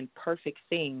good and perfect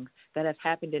things that have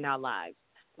happened in our lives,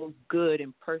 those good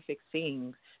and perfect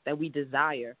things that we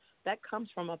desire. That comes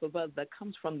from up above. That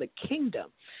comes from the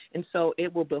kingdom. And so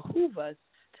it will behoove us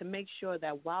to make sure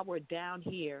that while we're down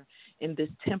here in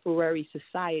this temporary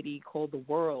society called the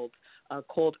world,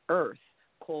 called earth,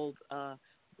 called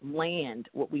land,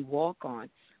 what we walk on,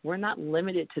 we're not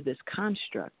limited to this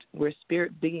construct. We're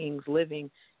spirit beings living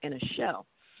in a shell.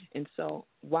 And so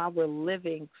while we're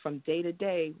living from day to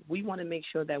day, we want to make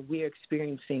sure that we're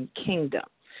experiencing kingdom.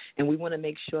 And we want to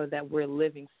make sure that we're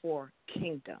living for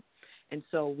kingdom. And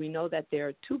so we know that there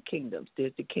are two kingdoms.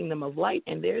 There's the kingdom of light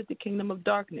and there's the kingdom of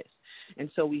darkness. And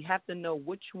so we have to know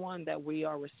which one that we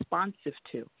are responsive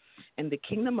to. And the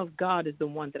kingdom of God is the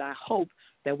one that I hope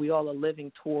that we all are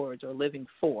living towards or living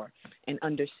for, and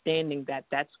understanding that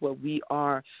that's where we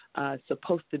are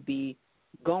supposed to be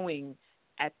going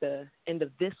at the end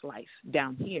of this life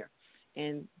down here.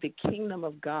 And the kingdom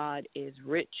of God is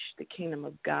rich. The kingdom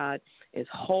of God is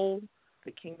whole.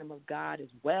 The kingdom of God is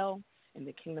well. And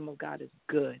the kingdom of God is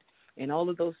good. And all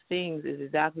of those things is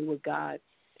exactly what God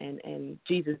and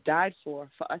Jesus died for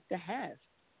us to have,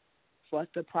 for us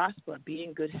to prosper, be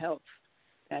in good health,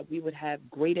 that we would have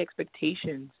great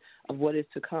expectations of what is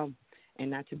to come, and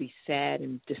not to be sad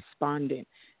and despondent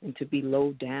and to be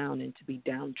low down and to be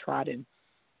downtrodden.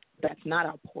 That's not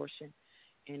our portion.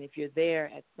 And if you're there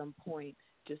at some point,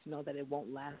 just know that it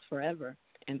won't last forever,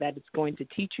 and that it's going to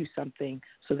teach you something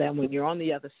so that when you're on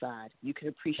the other side, you can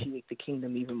appreciate the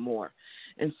kingdom even more.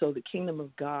 And so the kingdom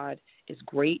of God is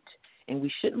great, and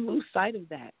we shouldn't lose sight of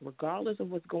that, regardless of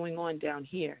what's going on down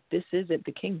here. This isn't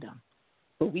the kingdom,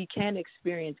 but we can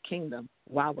experience kingdom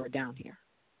while we're down here.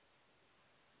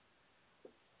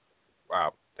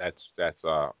 Wow, that's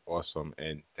awesome,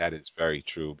 and that is very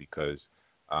true, because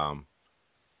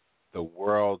the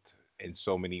world in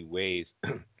so many ways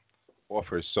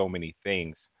offers so many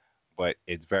things, but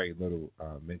it's very little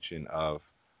mention of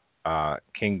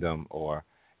kingdom, or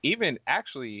even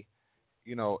actually,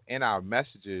 in our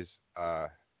messages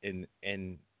in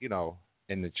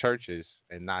the churches,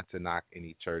 and not to knock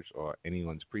any church or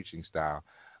anyone's preaching style,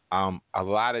 a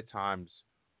lot of times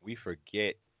we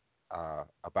forget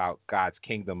about God's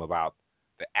kingdom, about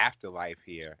the afterlife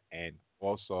here, and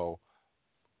also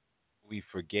we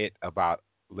forget about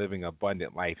living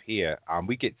abundant life here.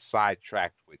 We get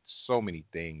sidetracked with so many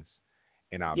things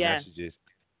in our messages,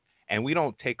 and we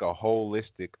don't take a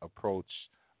holistic approach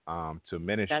to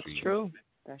ministry.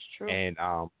 That's true. And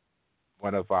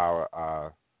one of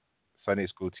our Sunday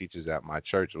school teachers at my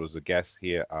church was a guest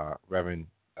here, Reverend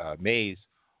Mays,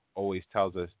 always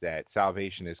tells us that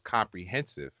salvation is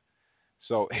comprehensive,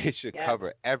 so it should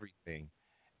cover everything.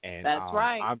 And that's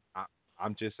right.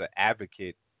 I'm just an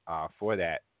advocate for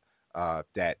that.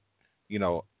 That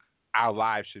our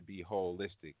lives should be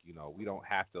holistic. We don't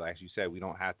have to, as you said, we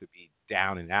don't have to be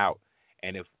down and out.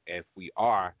 And if we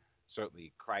are,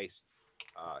 certainly Christ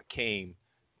came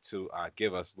to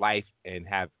give us life and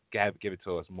give it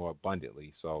to us more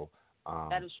abundantly. So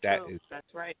that is true.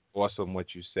 That's right. Awesome what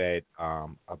you said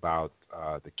about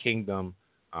the kingdom,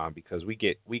 because we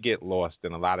get lost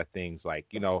in a lot of things, like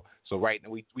So right now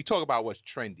we talk about what's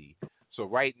trendy. So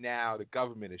right now the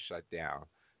government is shut down.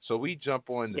 So we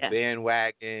jump on the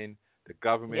bandwagon. The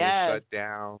government is shut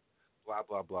down. Blah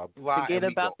blah blah blah. Forget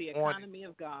about the economy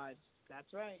of God.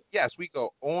 That's right. Yes, we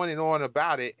go on and on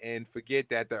about it and forget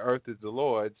that the earth is the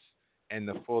Lord's and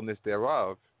the fullness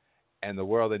thereof, and the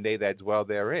world and they that dwell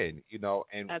therein.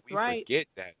 And that's we right. forget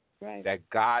that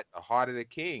God, the heart of the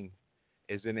king,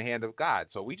 is in the hand of God.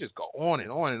 So we just go on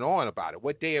and on and on about it.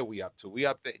 What day are we up to? We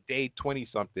up to day 20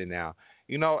 something now.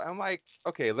 I'm like,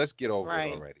 okay, let's get over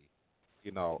it already.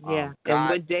 And God,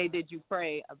 what day did you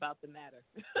pray about the matter?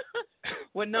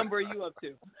 What number are you up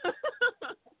to?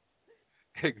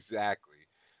 Exactly.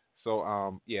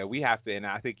 So, we have to, and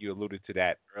I think you alluded to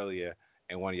that earlier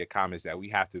in one of your comments, that we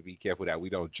have to be careful that we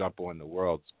don't jump on the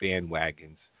world's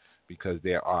bandwagons, because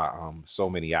there are so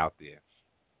many out there.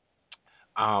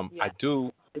 I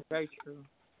do. It's very true.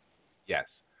 Yes.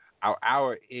 Our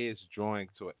hour is drawing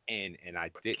to an end, and I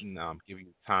didn't give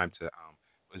you time to.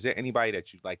 Was there anybody that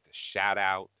you'd like to shout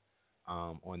out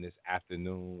on this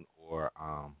afternoon, or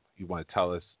you want to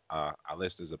tell us, our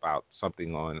listeners, about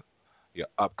something on your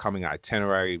upcoming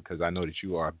itinerary? Because I know that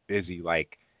you are busy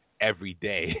like every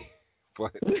day.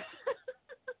 But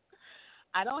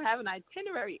I don't have an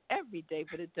itinerary every day,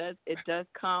 but it does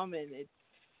come, and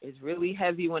it's really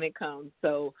heavy when it comes.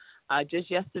 So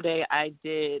just yesterday I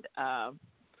did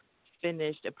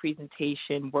finished a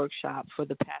presentation workshop for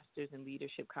the Pastors and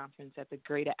Leadership Conference at the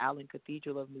Greater Allen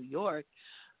Cathedral of New York,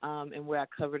 and where I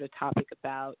covered a topic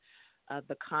about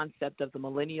the concept of the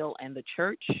millennial and the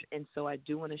church. And so I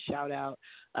do want to shout out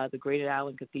the Greater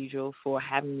Allen Cathedral for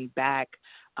having me back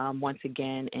once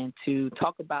again, and to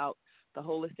talk about the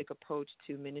holistic approach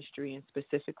to ministry, and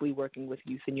specifically working with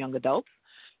youth and young adults.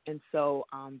 And so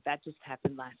that just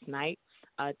happened last night.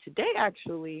 Today,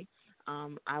 actually,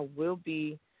 I will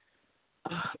be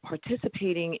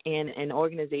participating in an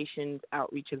organization's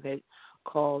outreach event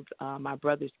called My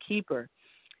Brother's Keeper.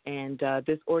 And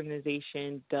this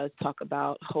organization does talk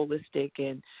about holistic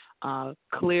and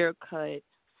clear-cut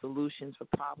solutions for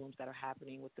problems that are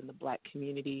happening within the Black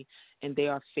community, and they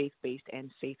are faith-based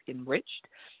and faith-enriched.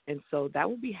 And so that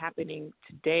will be happening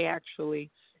today,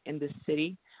 actually, in the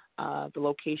city. The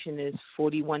location is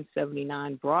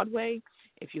 4179 Broadway.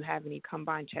 If you have any, come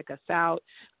by and check us out.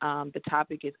 The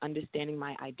topic is Understanding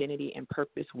My Identity and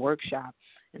Purpose Workshop.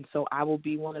 And so I will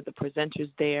be one of the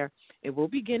presenters there. It will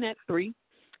begin at 3,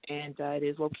 and it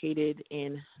is located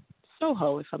in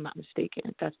Soho, if I'm not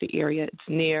mistaken. That's the area. It's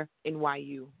near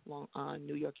NYU,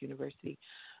 New York University.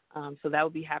 So that will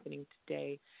be happening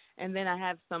today. And then I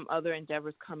have some other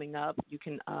endeavors coming up. You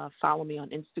can follow me on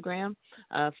Instagram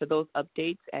for those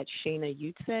updates at Shana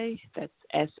Eutsay. That's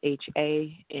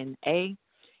ShanaEutsay.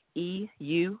 You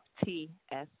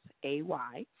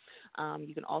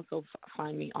can also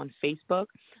find me on Facebook,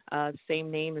 same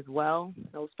name as well,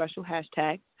 no special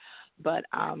hashtags. But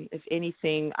if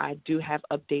anything, I do have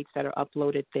updates that are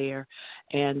uploaded there.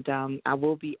 And I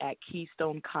will be at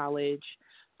Keystone College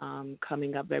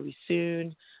coming up very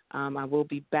soon. I will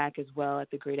be back as well at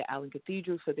the Greater Allen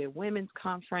Cathedral for their women's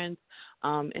conference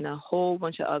and a whole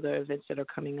bunch of other events that are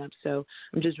coming up. So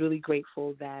I'm just really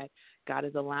grateful that God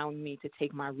is allowing me to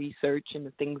take my research and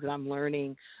the things that I'm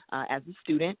learning as a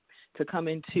student to come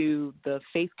into the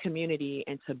faith community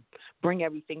and to bring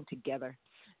everything together.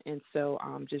 And so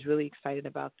I'm just really excited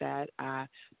about that. I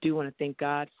do want to thank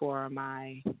God for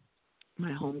my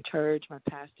home church, my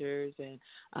pastors, and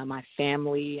my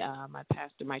family.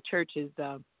 My church is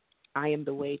I Am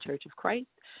the Way Church of Christ,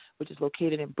 which is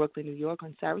located in Brooklyn, New York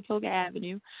on Saratoga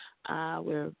Avenue,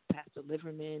 where Pastor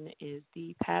Liverman is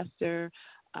the pastor.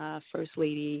 First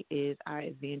Lady is our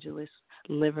evangelist,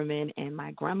 Liverman, and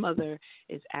my grandmother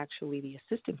is actually the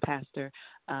assistant pastor,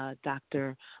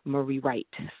 Dr. Marie Wright.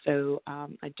 So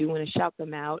I do want to shout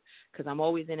them out because I'm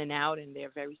always in and out, and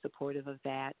they're very supportive of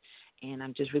that. And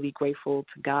I'm just really grateful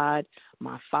to God,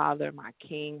 my Father, my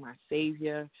King, my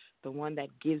Savior, the one that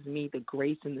gives me the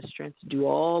grace and the strength to do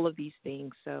all of these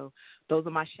things. So those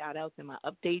are my shout-outs and my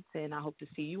updates, and I hope to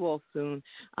see you all soon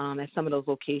at some of those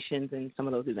locations and some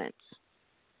of those events.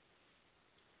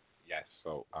 Yes,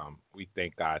 so we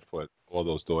thank God for all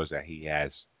those doors that He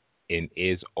has and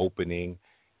is opening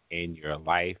in your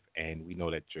life, and we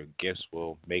know that your gifts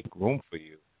will make room for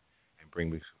you and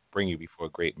bring you before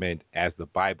great men, as the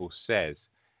Bible says.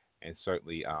 And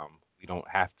certainly we don't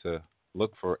have to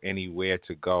look for anywhere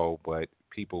to go, but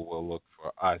people will look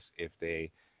for us if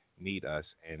they need us.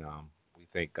 And we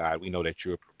thank God. We know that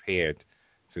you're prepared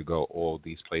to go all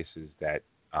these places that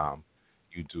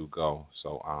you do go.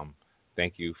 So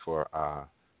thank you for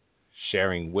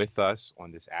sharing with us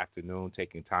on this afternoon,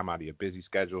 taking time out of your busy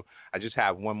schedule. I just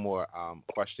have one more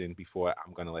question before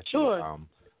I'm going to let you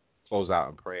close out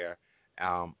in prayer.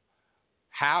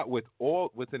 How, with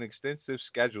an extensive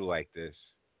schedule like this,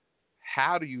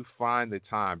 how do you find the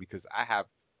time? Because I have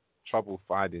trouble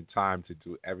finding time to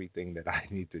do everything that I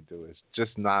need to do. It's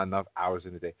just not enough hours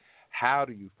in the day. How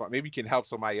do you find? Maybe you can help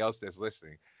somebody else that's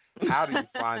listening. How do you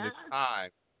find the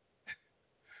time?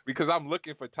 Because I'm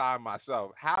looking for time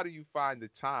myself. How do you find the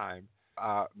time,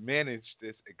 manage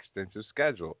this extensive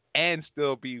schedule, and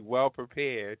still be well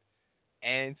prepared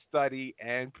and study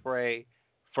and pray?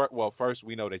 First,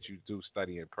 we know that you do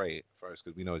study and pray first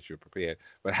because we know that you're prepared.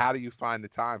 But how do you find the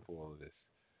time for all of this?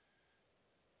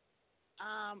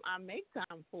 I make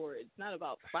time for it. It's not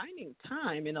about finding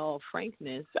time, in all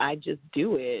frankness. I just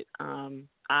do it.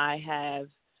 I have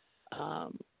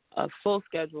a full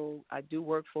schedule. I do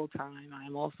work full time. I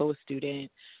am also a student,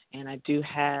 and I do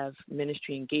have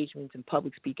ministry engagements and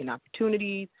public speaking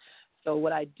opportunities. So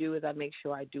what I do is I make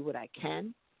sure I do what I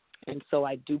can. And so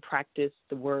I do practice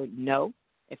the word no.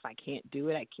 If I can't do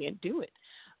it, I can't do it.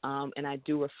 And I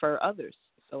do refer others.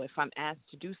 So if I'm asked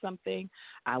to do something,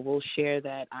 I will share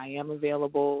that I am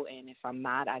available. And if I'm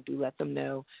not, I do let them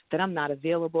know that I'm not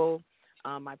available.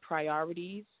 My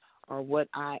priorities are what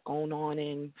I own on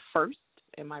in first.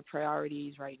 And my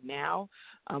priorities right now,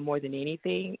 more than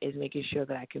anything, is making sure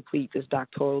that I complete this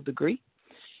doctoral degree.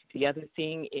 The other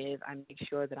thing is I make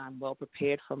sure that I'm well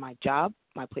prepared for my job,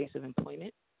 my place of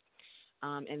employment.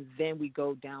 And then we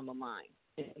go down the line.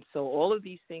 And so all of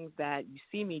these things that you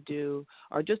see me do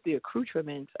are just the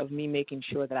accoutrements of me making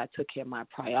sure that I took care of my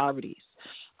priorities.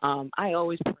 I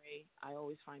always pray. I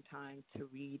always find time to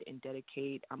read and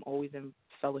dedicate. I'm always in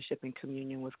fellowship and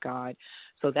communion with God.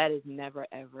 So that is never,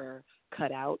 ever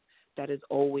cut out. That is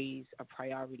always a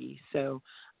priority. So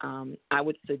I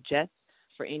would suggest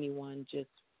for anyone, just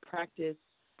practice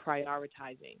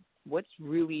prioritizing. What's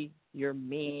really your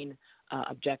main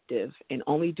objective, and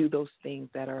only do those things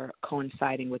that are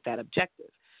coinciding with that objective.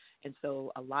 And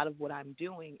so a lot of what I'm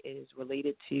doing is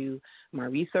related to my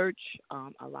research.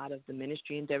 A lot of the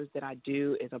ministry endeavors that I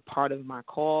do is a part of my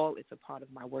call. It's a part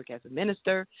of my work as a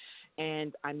minister.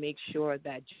 And I make sure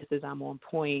that just as I'm on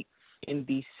point in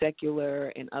the secular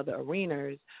and other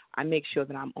arenas, I make sure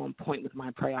that I'm on point with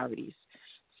my priorities.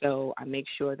 So I make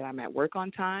sure that I'm at work on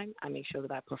time. I make sure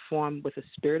that I perform with a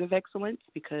spirit of excellence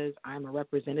because I'm a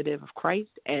representative of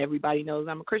Christ. Everybody knows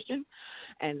I'm a Christian.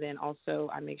 And then also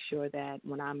I make sure that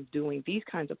when I'm doing these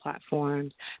kinds of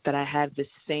platforms that I have the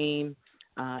same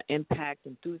impact,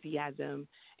 enthusiasm,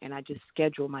 and I just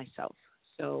schedule myself.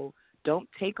 So don't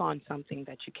take on something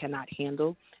that you cannot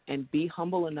handle, and be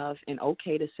humble enough and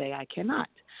okay to say I cannot.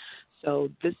 So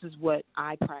this is what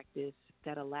I practice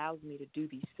that allows me to do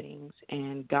these things,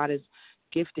 and God has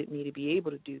gifted me to be able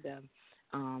to do them.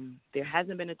 There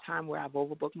hasn't been a time where I've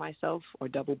overbooked myself or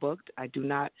double booked. I do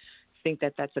not think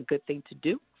that that's a good thing to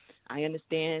do. I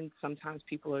understand sometimes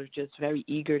people are just very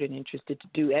eager and interested to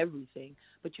do everything,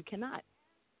 but you cannot.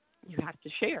 You have to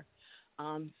share.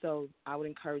 So I would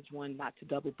encourage one not to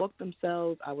double book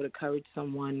themselves. I would encourage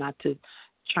someone not to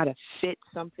try to fit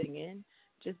something in.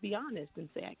 Just be honest and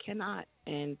say, I cannot,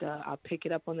 and I'll pick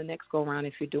it up on the next go-around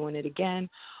if you're doing it again,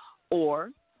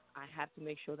 or I have to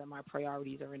make sure that my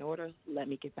priorities are in order. Let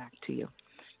me get back to you.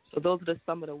 So those are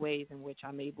some of the ways in which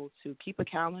I'm able to keep a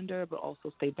calendar but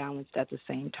also stay balanced at the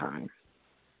same time.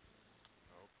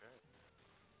 Okay.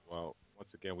 Well, once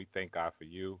again, we thank God for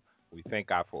you. We thank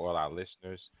God for all our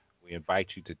listeners. We invite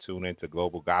you to tune in to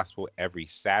Global Gospel every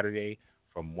Saturday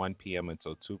from 1 p.m.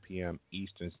 until 2 p.m.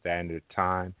 Eastern Standard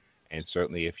Time. And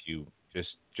certainly, if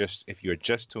you're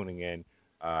just tuning in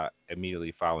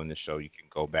immediately following the show, you can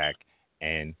go back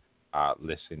and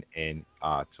listen in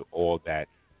to all that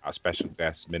our special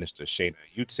guest minister Shana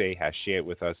Eutsay has shared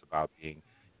with us about being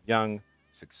young,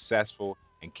 successful,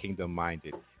 and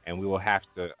kingdom-minded. And we will have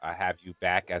to have you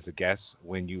back as a guest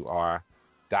when you are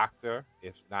doctor,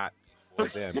 if not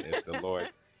before then, if the Lord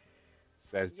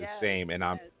says the same. And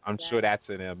I'm sure that's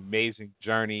an amazing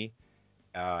journey.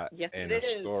 And a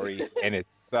story in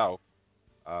itself.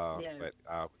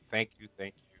 But thank you.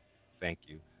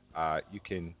 You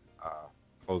can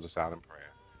close us out in prayer.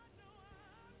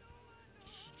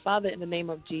 Father, in the name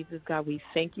of Jesus, God, we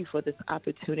thank you for this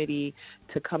opportunity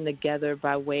to come together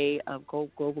by way of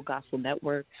Global Gospel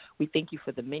Network. We thank you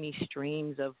for the many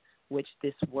streams of which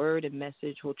this word and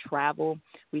message will travel.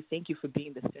 We thank you for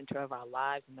being the center of our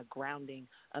lives and the grounding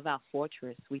of our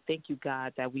fortress. We thank you,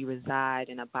 God, that we reside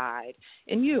and abide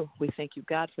in you. We thank you,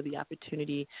 God, for the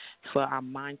opportunity for our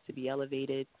minds to be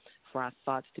elevated, for our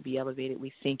thoughts to be elevated.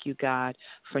 We thank you, God,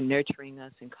 for nurturing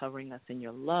us and covering us in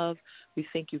your love. We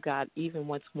thank you, God, even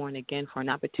once more and again for an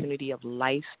opportunity of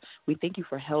life. We thank you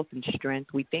for health and strength.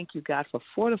 We thank you, God, for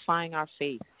fortifying our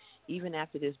faith. Even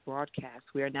after this broadcast,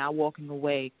 we are now walking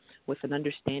away with an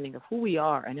understanding of who we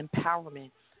are, an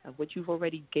empowerment of what you've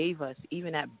already gave us,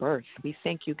 even at birth. We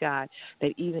thank you, God,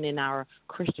 that even in our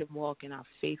Christian walk, in our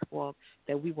faith walk,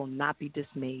 that we will not be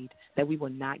dismayed, that we will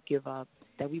not give up,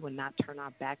 that we will not turn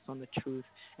our backs on the truth,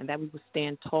 and that we will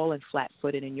stand tall and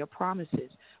flat-footed in your promises.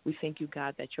 We thank you,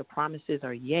 God, that your promises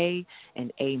are yea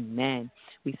and amen.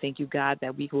 We thank you, God,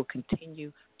 that we will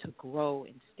continue to grow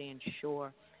and stand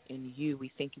sure in you.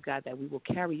 We thank you, God, that we will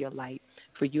carry your light,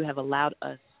 for you have allowed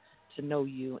us to know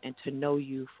you and to know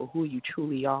you for who you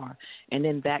truly are. And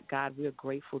in that, God, we are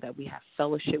grateful that we have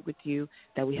fellowship with you,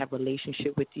 that we have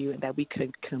relationship with you, and that we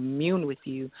can commune with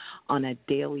you on a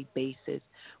daily basis.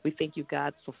 We thank you,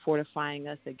 God, for fortifying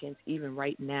us against even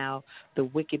right now the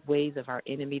wicked ways of our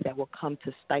enemy that will come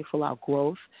to stifle our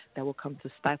growth, that will come to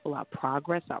stifle our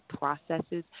progress, our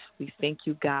processes. We thank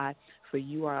you, God, for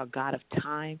you are a God of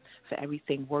time, for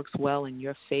everything works well in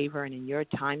your favor and in your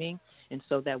timing, and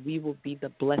so that we will be the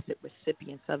blessed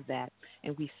recipients of that.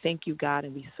 And we thank you, God,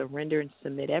 and we surrender and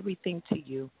submit everything to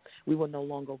you. We will no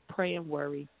longer pray and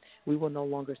worry. We will no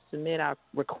longer submit our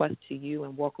request to you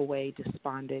and walk away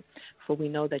despondent, for we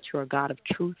know that you're a God of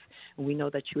truth, and we know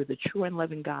that you are the true and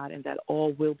loving God, and that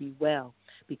all will be well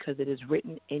because it is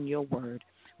written in your word.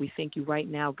 We thank you right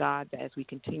now, God, that as we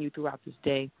continue throughout this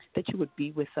day, that you would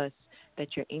be with us,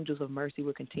 that your angels of mercy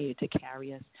will continue to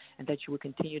carry us, and that you will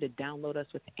continue to download us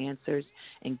with answers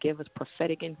and give us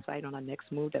prophetic insight on our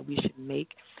next move that we should make,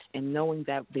 and knowing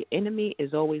that the enemy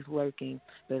is always lurking,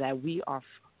 but that we are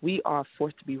a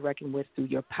force to be reckoned with through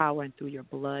your power and through your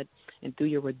blood and through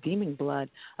your redeeming blood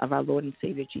of our Lord and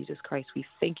Savior Jesus Christ. We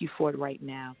thank you for it right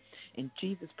now. In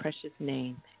Jesus' precious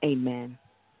name, amen.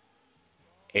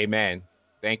 Amen.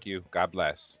 Thank you. God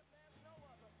bless.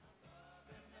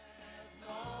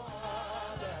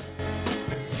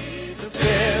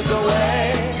 There's a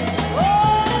way.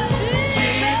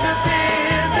 Jesus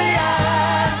is the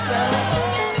answer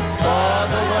for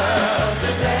the world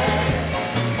today.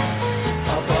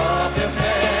 Above him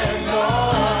there's no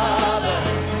other.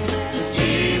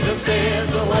 Jesus is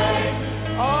the way.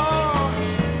 Oh.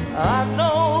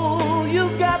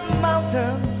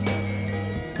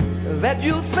 that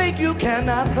you think you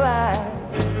cannot climb.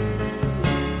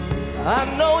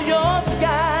 I know your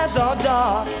skies are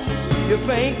dark, you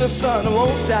think the sun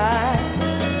won't shine.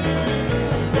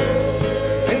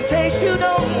 In case you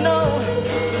don't know,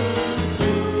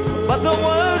 but the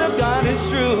word of God is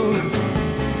true,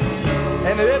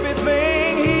 and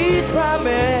everything He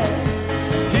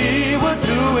promised, He will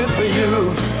do it for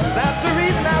you. That's the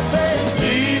reason I say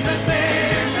Jesus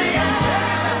is the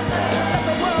answer. Let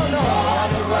the world know. All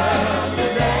the world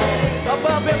today.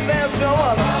 Above Him there's no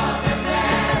other.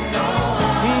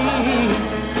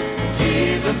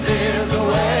 Jesus is the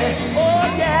way. Oh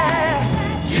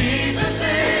yeah. Jesus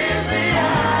is the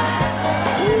answer.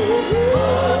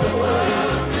 All the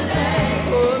world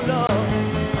today. Oh Lord.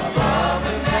 Above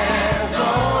Him there's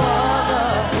no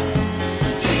other.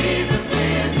 Jesus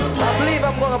is the way. I believe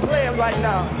I'm gonna play it right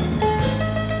now.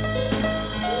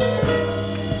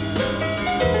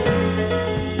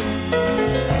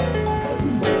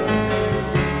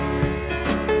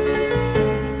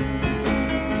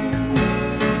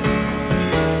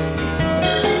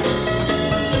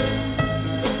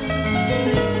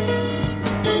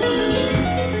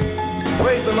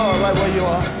 Praise the Lord right where you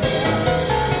are.